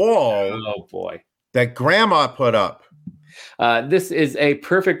on the wall. Oh, boy. That grandma put up. This is a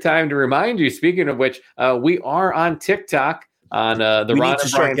perfect time to remind you, speaking of which, we are on TikTok. On the Ron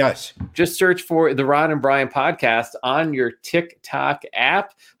and Brian, yes. Just search for the Ron and Brian podcast on your TikTok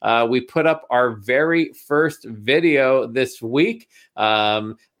app. We put up our very first video this week.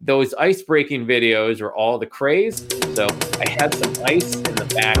 Those ice breaking videos are all the craze. So I had some ice in the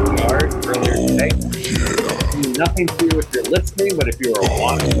backyard earlier today. Nothing to do if you're listening, but if you are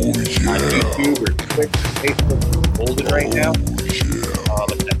watching on YouTube or Twitch or Facebook, it's golden right now. Oh,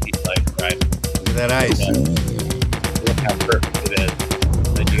 look at that piece of ice, right? Look at that ice. Look how perfect it is.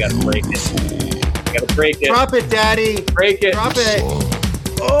 Then you gotta break it. You gotta break it. Drop it, Daddy. Break it. Drop it.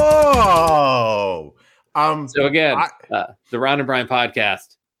 Oh. So again, the Ron and Brian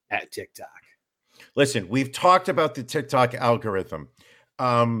podcast at TikTok. Listen, we've talked about the TikTok algorithm.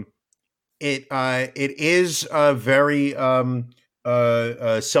 It is very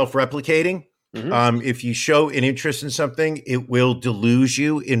self-replicating. Mm-hmm. If you show an interest in something, it will deluge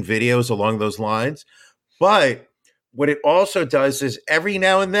you in videos along those lines. But what it also does is every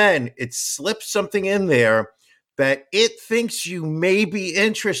now and then it slips something in there that it thinks you may be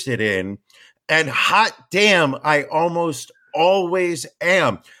interested in. And hot damn, I almost always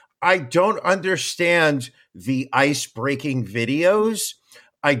am. I don't understand the ice-breaking videos.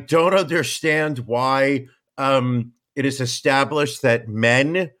 I don't understand why it is established that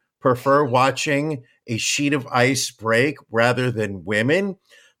men prefer watching a sheet of ice break rather than women.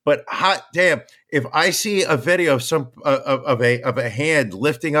 But hot damn, if I see a video of of a hand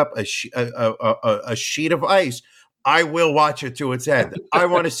lifting up a sheet of ice, I will watch it to its end. I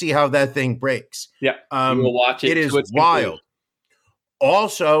want to see how that thing breaks. Yeah, you will watch it. It is wild.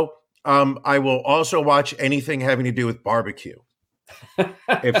 Also, I will also watch anything having to do with barbecue.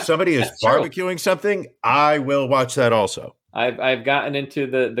 If somebody is barbecuing something, I will watch that also. I've gotten into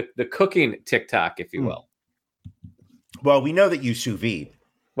the cooking TikTok, if you will. Well, we know that you sous vide.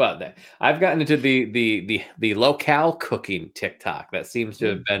 Well, I've gotten into the locale cooking TikTok. That seems to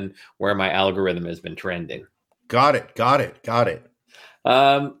have been where my algorithm has been trending. Got it.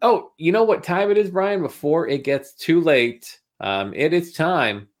 Oh, you know what time it is, Brian? Before it gets too late, it is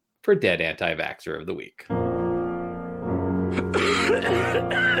time for Dead Anti-Vaxxer of the Week.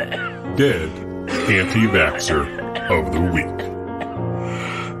 Dead Anti-Vaxxer of the Week.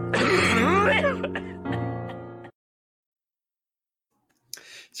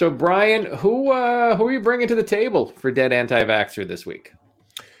 So, Brian, who are you bringing to the table for Dead Anti-Vaxxer this week?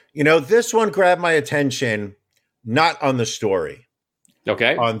 You know, this one grabbed my attention, not on the story.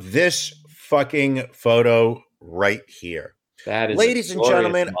 Okay. On this fucking photo right here. That is Ladies and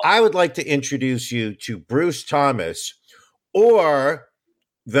gentlemen, I would like to introduce you to Bruce Thomas, or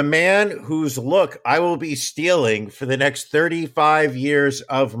the man whose look I will be stealing for the next 35 years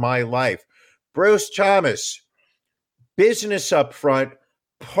of my life. Bruce Thomas, business up front,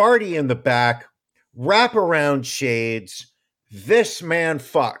 party in the back, wraparound shades. This man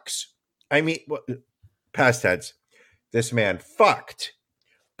fucks. I mean, past tense. This man fucked.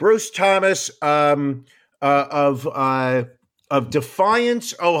 Bruce Thomas of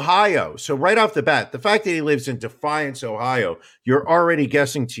Defiance, Ohio. So right off the bat, the fact that he lives in Defiance, Ohio, you're already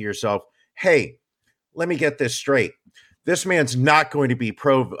guessing to yourself, hey, let me get this straight. This man's not going to be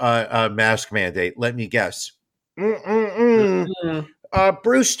pro mask mandate. Let me guess.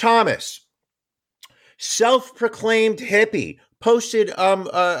 Bruce Thomas, self-proclaimed hippie, posted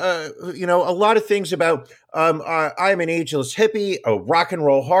a lot of things about I'm an ageless hippie, a rock and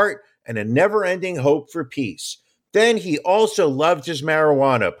roll heart, and a never-ending hope for peace. Then he also loved his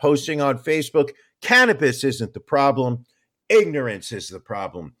marijuana, posting on Facebook, cannabis isn't the problem, ignorance is the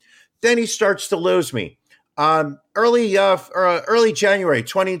problem. Then he starts to lose me. Early January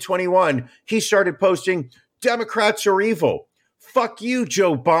 2021, he started posting, Democrats are evil. Fuck you,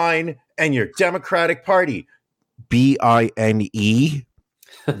 Joe Biden, and your Democratic Party. B-I-N-E,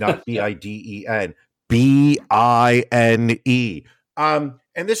 not B-I-D-E-N. B-I-N-E. And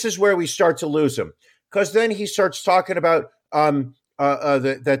this is where we start to lose him. Because then he starts talking about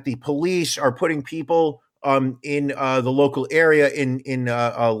that the police are putting people in the local area in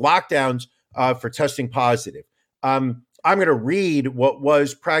lockdowns for testing positive. I'm going to read what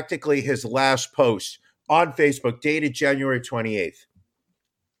was practically his last post on Facebook, dated January 28th.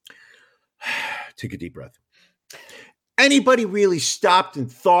 Take a deep breath. Anybody really stopped and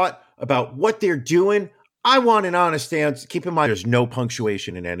thought about what they're doing? I want an honest answer. Keep in mind, there's no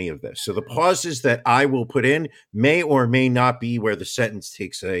punctuation in any of this. So the pauses that I will put in may or may not be where the sentence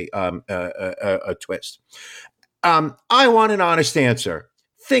takes a twist. I want an honest answer.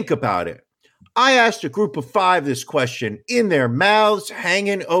 Think about it. I asked a group of 5 this question in their mouths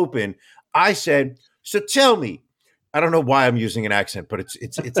hanging open. I said, so tell me, I don't know why I'm using an accent, but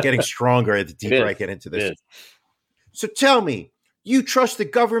it's getting stronger the deeper I get into this. So tell me, you trust the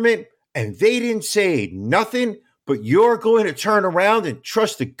government and they didn't say nothing, but you're going to turn around and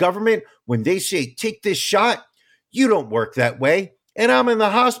trust the government when they say, take this shot? You don't work that way. And I'm in the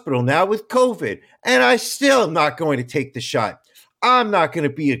hospital now with COVID, and I still am not going to take the shot. I'm not going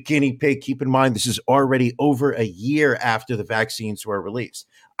to be a guinea pig. Keep in mind, this is already over a year after the vaccines were released.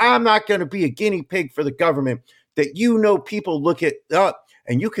 I'm not going to be a guinea pig for the government that people look it up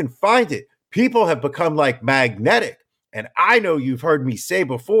and you can find it. People have become like magnetic. And I know you've heard me say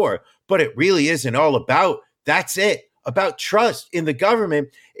before, but it really isn't all about, that's it, about trust in the government.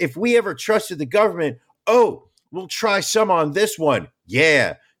 If we ever trusted the government, we'll try some on this one.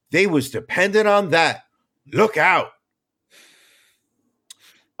 Yeah, they was dependent on that. Look out.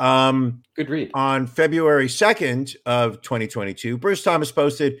 Good read. On February 2nd of 2022, Bruce Thomas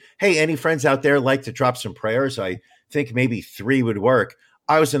posted, hey, any friends out there like to drop some prayers? I think maybe 3 would work.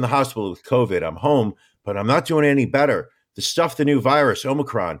 I was in the hospital with COVID. I'm home, but I'm not doing any better. The new virus,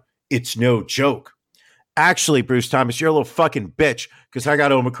 Omicron, it's no joke. Actually, Bruce Thomas, you're a little fucking bitch because I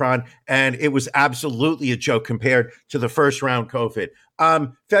got Omicron and it was absolutely a joke compared to the first round COVID.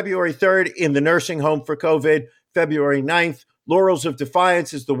 February 3rd in the nursing home for COVID. February 9th, Laurels of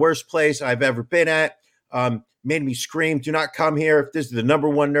Defiance is the worst place I've ever been at. Made me scream, do not come here. If this is the number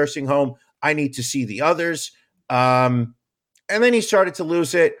 1 nursing home, I need to see the others. And then he started to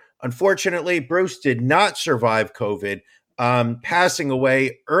lose it. Unfortunately, Bruce did not survive COVID, passing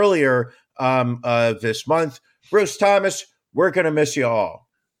away earlier this month. Bruce Thomas, we're going to miss you all.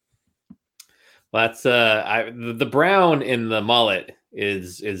 Well, that's the brown in the mullet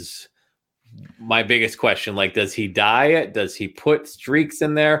is my biggest question. Like, does he dye it? Does he put streaks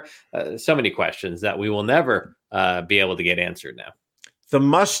in there? So many questions that we will never be able to get answered now. The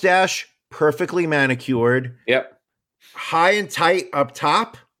mustache, perfectly manicured. Yep. High and tight up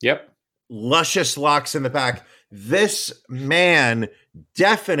top. Yep. Luscious locks in the back. This man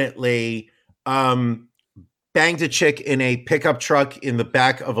definitely banged a chick in a pickup truck in the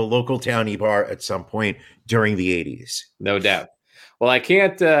back of a local townie bar at some point during the 80s. No doubt. Well, I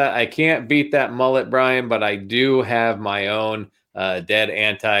can't beat that mullet, Brian, but I do have my own dead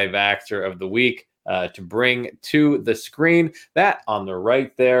anti-vaxxer of the week to bring to the screen. That on the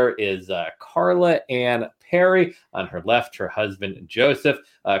right there is Carla Ann Perry. On her left, her husband, Joseph.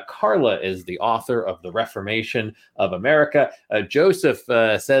 Carla is the author of The Reformation of America. Joseph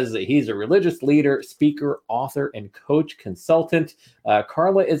says that he's a religious leader, speaker, author, and coach consultant.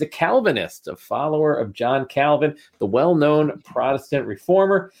 Carla is a Calvinist, a follower of John Calvin, the well-known Protestant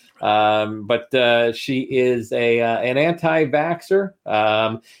reformer. But she is an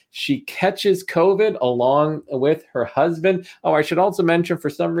anti-vaxxer. She catches COVID along with her husband. Oh, I should also mention, for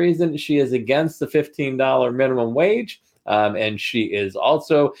some reason, she is against the $15 minimum wage. And she is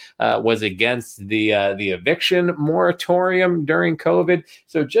also was against the eviction moratorium during COVID.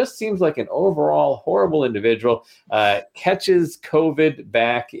 So just seems like an overall horrible individual. Catches COVID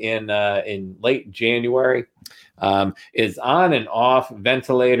back in late January. Is on and off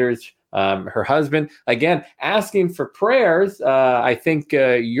ventilators. Her husband, again, asking for prayers. I think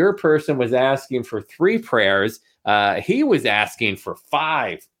your person was asking for 3 prayers. He was asking for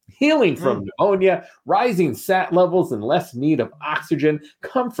 5. Healing from pneumonia, rising SAT levels and less need of oxygen,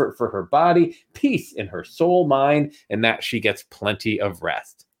 comfort for her body, peace in her soul, mind, and that she gets plenty of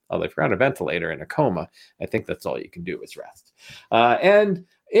rest. Although if you're on a ventilator in a coma, I think that's all you can do is rest. And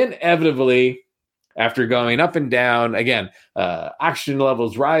inevitably, after going up and down, again, oxygen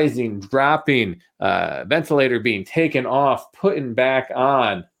levels rising, dropping, ventilator being taken off, putting back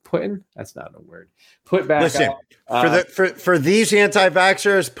on. Putting? That's not a word. Put back. Listen, for these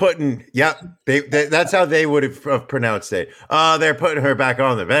anti-vaxxers, putting. Yep, that's how they would have pronounced it. They're putting her back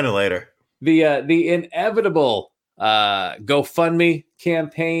on the ventilator. The inevitable GoFundMe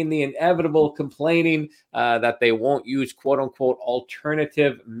campaign, the inevitable complaining that they won't use quote unquote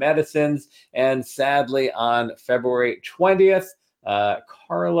alternative medicines, and sadly, on February 20th,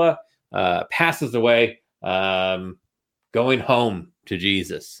 Carla passes away, going home to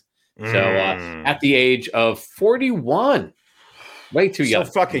Jesus. So at the age of 41, way too young.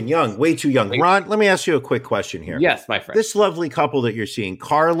 So fucking young, way too young. Ron, let me ask you a quick question here. Yes, my friend. This lovely couple that you're seeing,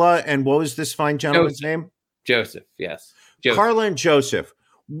 Carla and what was this fine gentleman's name? Joseph, yes. Joseph. Carla and Joseph.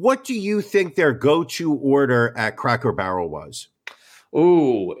 What do you think their go-to order at Cracker Barrel was?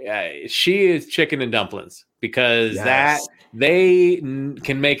 Ooh, she is chicken and dumplings, because that they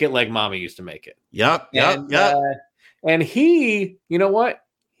can make it like Mama used to make it. Yep. And he, you know what?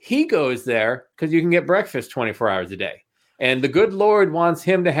 He goes there because you can get breakfast 24 hours a day. And the good Lord wants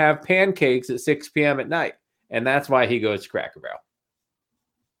him to have pancakes at 6 p.m. at night. And that's why he goes to Cracker Barrel.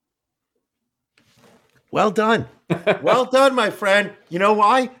 Well done. Well done, my friend. You know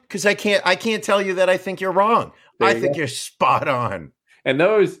why? Because I can't tell you that I think you're wrong. I think you're spot on. And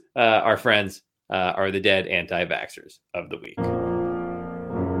those, our friends, are the dead anti-vaxxers of the week.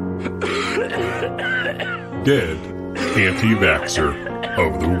 Dead anti-vaxxer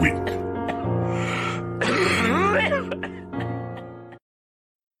of the week.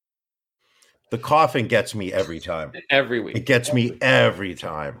 The coughing gets me every time. Every week. It gets me every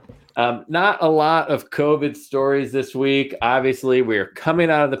time. Not a lot of COVID stories this week. Obviously, we're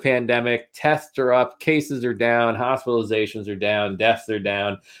coming out of the pandemic. Tests are up, cases are down, hospitalizations are down, deaths are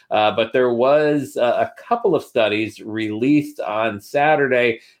down. But there was a couple of studies released on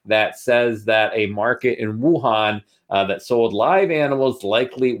Saturday that says that a market in Wuhan that sold live animals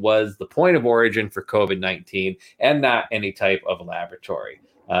likely was the point of origin for COVID-19 and not any type of laboratory.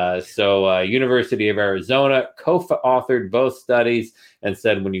 So University of Arizona co-authored both studies and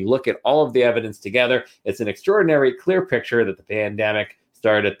said when you look at all of the evidence together, it's an extraordinary clear picture that the pandemic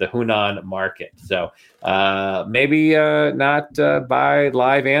started at the Hunan market. So maybe not buy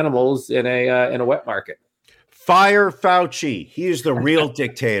live animals in a wet market. Fire Fauci. He is the real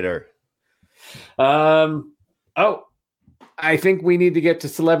dictator. I think we need to get to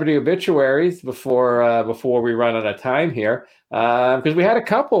celebrity obituaries before we run out of time here, because we had a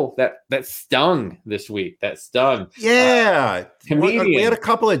couple that stung this week. Yeah, comedian. We had a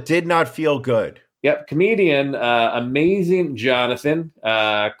couple that did not feel good. Yep, comedian, Amazing Jonathan,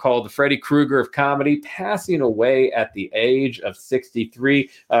 called the Freddy Krueger of comedy, passing away at the age of 63.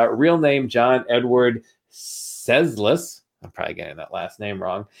 Real name John Edward Ceslis. I'm probably getting that last name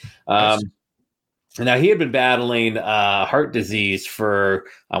wrong. Now, he had been battling heart disease for,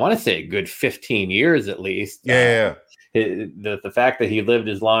 I want to say, a good 15 years at least. Yeah. The fact that he lived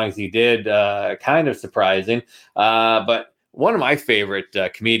as long as he did, kind of surprising. But one of my favorite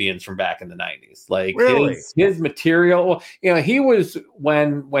comedians from back in the 90s. Like, really? his material, he was,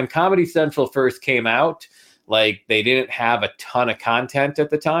 when Comedy Central first came out, like, they didn't have a ton of content at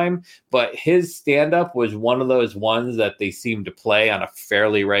the time, but his stand-up was one of those ones that they seemed to play on a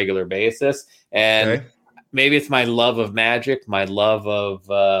fairly regular basis. And maybe it's my love of magic, my love of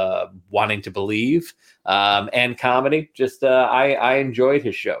wanting to believe, and comedy. Just I enjoyed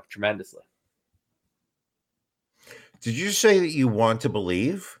his show tremendously. Did you say that you want to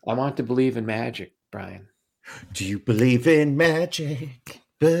believe? I want to believe in magic, Brian. Do you believe in magic?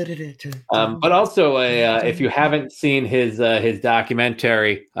 But also, if you haven't seen his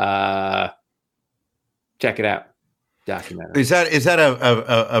documentary, check it out. Documentary. Is that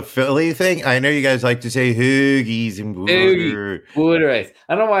a Philly thing? I know you guys like to say hoogies and Booger Race.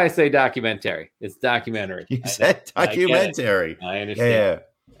 I don't know why I say documentary. It's documentary. You said documentary. I understand. Yeah.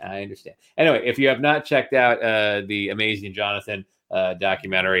 I understand. Anyway, if you have not checked out the Amazing Jonathan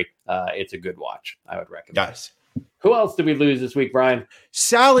documentary, it's a good watch. I would recommend. Yes. Who else did we lose this week, Brian?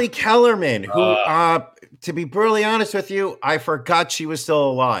 Sally Kellerman, who, to be brutally honest with you, I forgot she was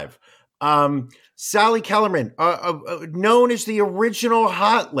still alive. Sally Kellerman, known as the original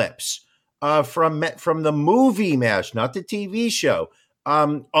Hot Lips from the movie MASH, not the TV show.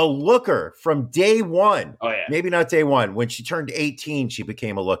 A looker from day one. Oh, yeah. Maybe not day one. When she turned 18, she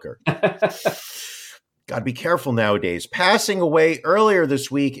became a looker. Got to be careful nowadays. Passing away earlier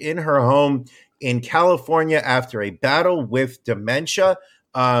this week in her home in California after a battle with dementia.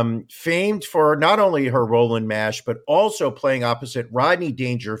 Famed for not only her role in MASH, but also playing opposite Rodney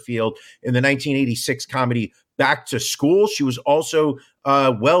Dangerfield in the 1986 comedy Back to School. She was also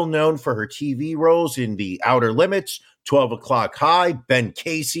well known for her TV roles in The Outer Limits, 12 O'Clock High, Ben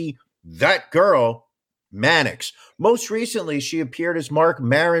Casey, That Girl, Mannix. Most recently, she appeared as Mark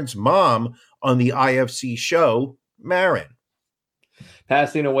Maron's mom on the IFC show Maron.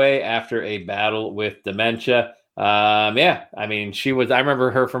 Passing away after a battle with dementia. I mean, I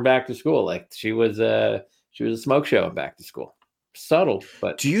remember her from Back to School. Like she was a smoke show in Back to School. Subtle,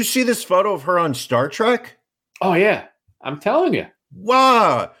 but do you see this photo of her on Star Trek? Oh yeah, I'm telling you.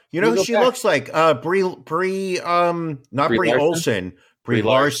 Wow, you know who she looks like? Brie Olsen. Brie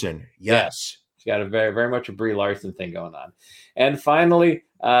Larson. Yes. She's got a very, very much a Brie Larson thing going on. And finally,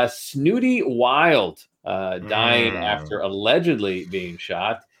 Snooty Wild dying after allegedly being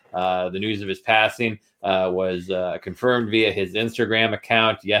shot. The news of his passing was confirmed via his Instagram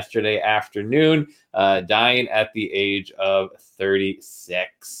account yesterday afternoon, dying at the age of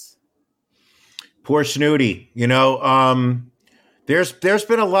 36. Poor Snooty. You know, there's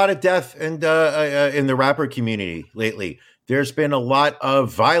been a lot of death in the rapper community lately. There's been a lot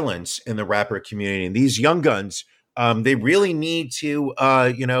of violence in the rapper community, and these young guns, they really need to,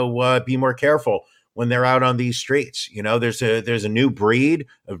 be more careful when they're out on these streets. You know, there's a new breed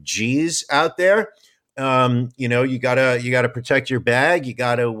of G's out there. You gotta protect your bag. You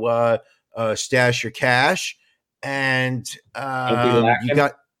gotta stash your cash, and you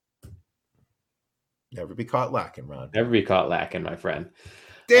got never be caught lacking, Ron. Never be caught lacking, my friend.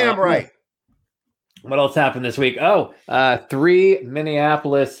 Damn right. What else happened this week? Three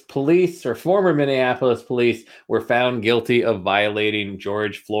Minneapolis police or former Minneapolis police were found guilty of violating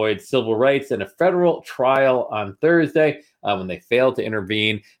George Floyd's civil rights in a federal trial on Thursday when they failed to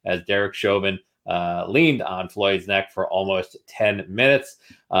intervene as Derek Chauvin leaned on Floyd's neck for almost 10 minutes.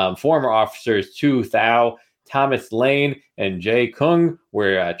 Former officers Tu Thao, Thomas Lane, and Jay Kung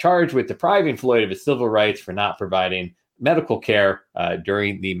were charged with depriving Floyd of his civil rights for not providing medical care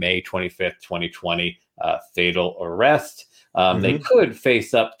during the May 25th, 2020 fatal arrest. They could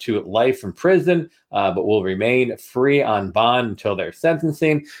face up to life in prison, but will remain free on bond until their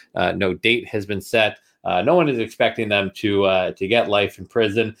sentencing. No date has been set. No one is expecting them to get life in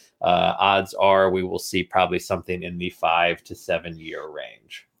prison. Odds are we will see probably something in the 5 to 7 year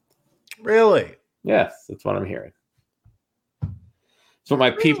range. Really? Yes, that's what I'm hearing. That's what my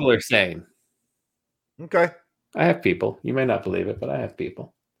people are saying. Okay. I have people. You may not believe it, but I have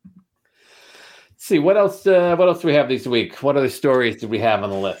people. Let's see, what else do we have this week? What other stories do we have on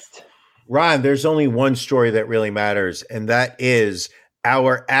the list? Ron, there's only one story that really matters, and that is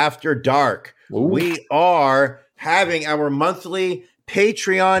our After Dark. Ooh. We are having our monthly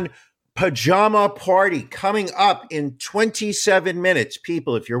Patreon pajama party coming up in 27 minutes.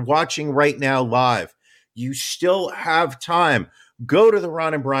 People, if you're watching right now live, you still have time. Go to the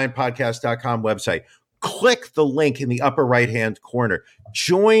ronandbrianpodcast.com website. Click the link in the upper right-hand corner.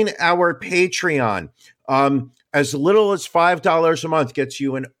 Join our Patreon. As little as $5 a month gets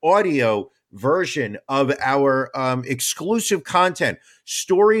you an audio version of our exclusive content,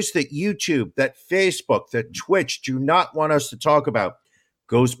 stories that YouTube, that Facebook, that Twitch do not want us to talk about.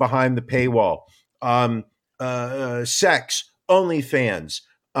 Goes behind the paywall. Sex, OnlyFans,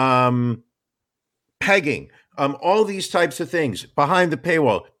 pegging, all these types of things behind the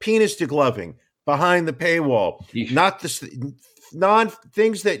paywall. Penis degloving. Behind the paywall, not the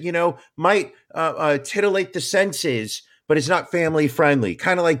things that might titillate the senses, but it's not family friendly,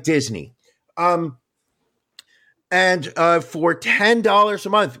 kind of like Disney. And for $10 a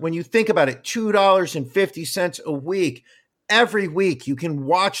month, when you think about it, $2.50 a week, every week you can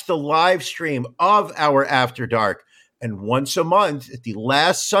watch the live stream of our After Dark. And once a month, at the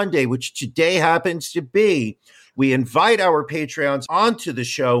last Sunday, which today happens to be, we invite our Patreons onto the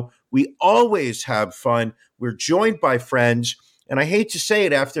show. We always have fun. We're joined by friends. And I hate to say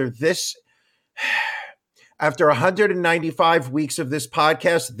it, after 195 weeks of this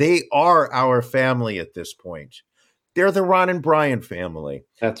podcast, they are our family at this point. They're the Ron and Brian family.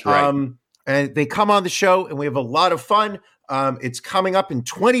 That's right. And they come on the show, and we have a lot of fun. It's coming up in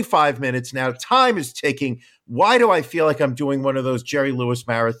 25 minutes now. Time is ticking. Why do I feel like I'm doing one of those Jerry Lewis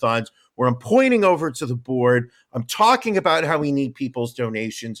marathons where I'm pointing over to the board? I'm talking about how we need people's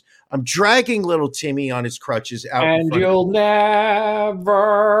donations. I'm dragging little Timmy on his crutches out. And you'll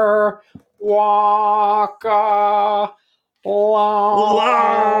never walk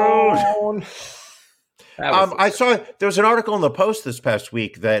alone. I saw there was an article in the Post this past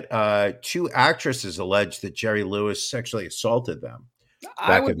week that 2 actresses alleged that Jerry Lewis sexually assaulted them.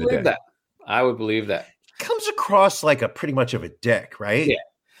 I would believe that. I would believe that. Comes across like a pretty much of a dick, right? Yeah.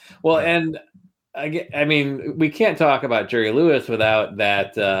 Well, and I mean, we can't talk about Jerry Lewis without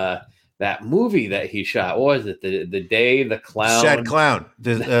that movie that he shot. What was it? The Day the Clown. Sad Clown.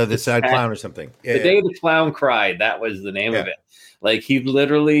 The Sad Clown or something. Yeah, the Day the Clown Cried. That was the name of it. Like, he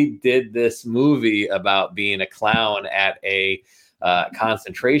literally did this movie about being a clown at a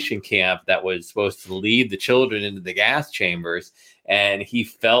concentration camp that was supposed to lead the children into the gas chambers. And he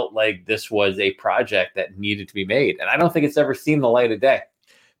felt like this was a project that needed to be made. And I don't think it's ever seen the light of day.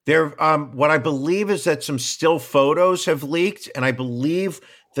 There, what I believe is that some still photos have leaked, and I believe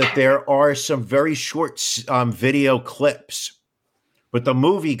that there are some very short video clips. But the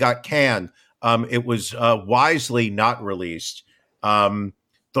movie got canned. It was wisely not released. Though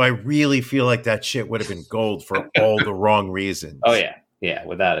I really feel like that shit would have been gold for all the wrong reasons. Oh, yeah. Yeah,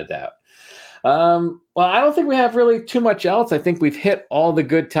 without a doubt. Well, I don't think we have really too much else. I think we've hit all the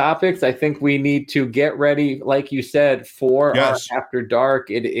good topics. I think we need to get ready, like you said, for our After Dark.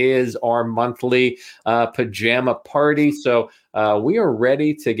 It is our monthly pajama party. So we are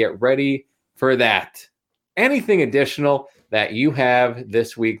ready to get ready for that. Anything additional that you have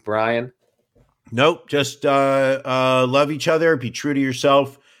this week, Brian? Nope. Just love each other, be true to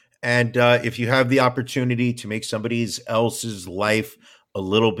yourself. And if you have the opportunity to make somebody else's life a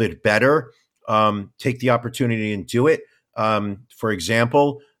little bit better, take the opportunity and do it. For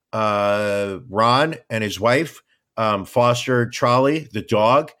example, Ron and his wife fostered Charlie, the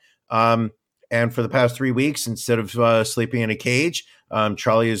dog. And for the past 3 weeks, instead of sleeping in a cage,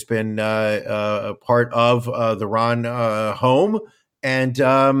 Charlie has been a part of the Ron home. And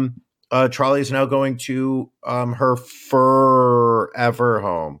Charlie is now going to her forever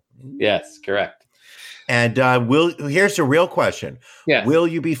home. Yes, correct. And here's the real question. Yes. Will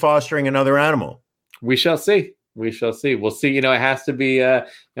you be fostering another animal? We shall see. We shall see. We'll see. It has to be,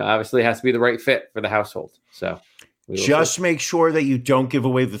 obviously it has to be the right fit for the household. So just make sure that you don't give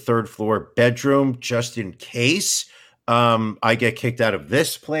away the 3rd floor bedroom just in case I get kicked out of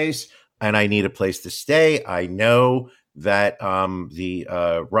this place and I need a place to stay. I know that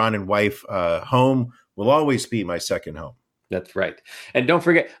the Ron and wife home will always be my second home. That's right. And don't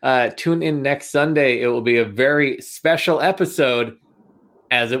forget, tune in next Sunday. It will be a very special episode,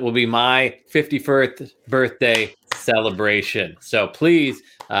 as it will be my 51st birthday celebration. So please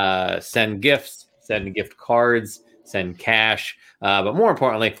send gifts, send gift cards, send cash. But more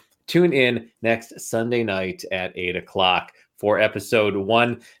importantly, tune in next Sunday night at 8 o'clock for episode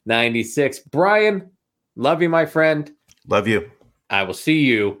 196. Brian, love you, my friend. Love you. I will see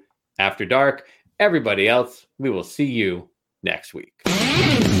you after dark. Everybody else, we will see you next week.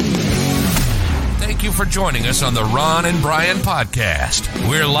 Thank you for joining us on the Ron and Brian podcast.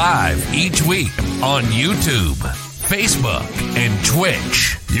 We're live each week on YouTube, Facebook, and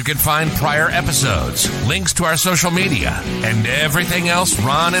Twitch. You can find prior episodes, links to our social media, and everything else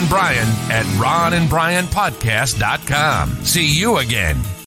Ron and Brian at ronandbrianpodcast.com. See you again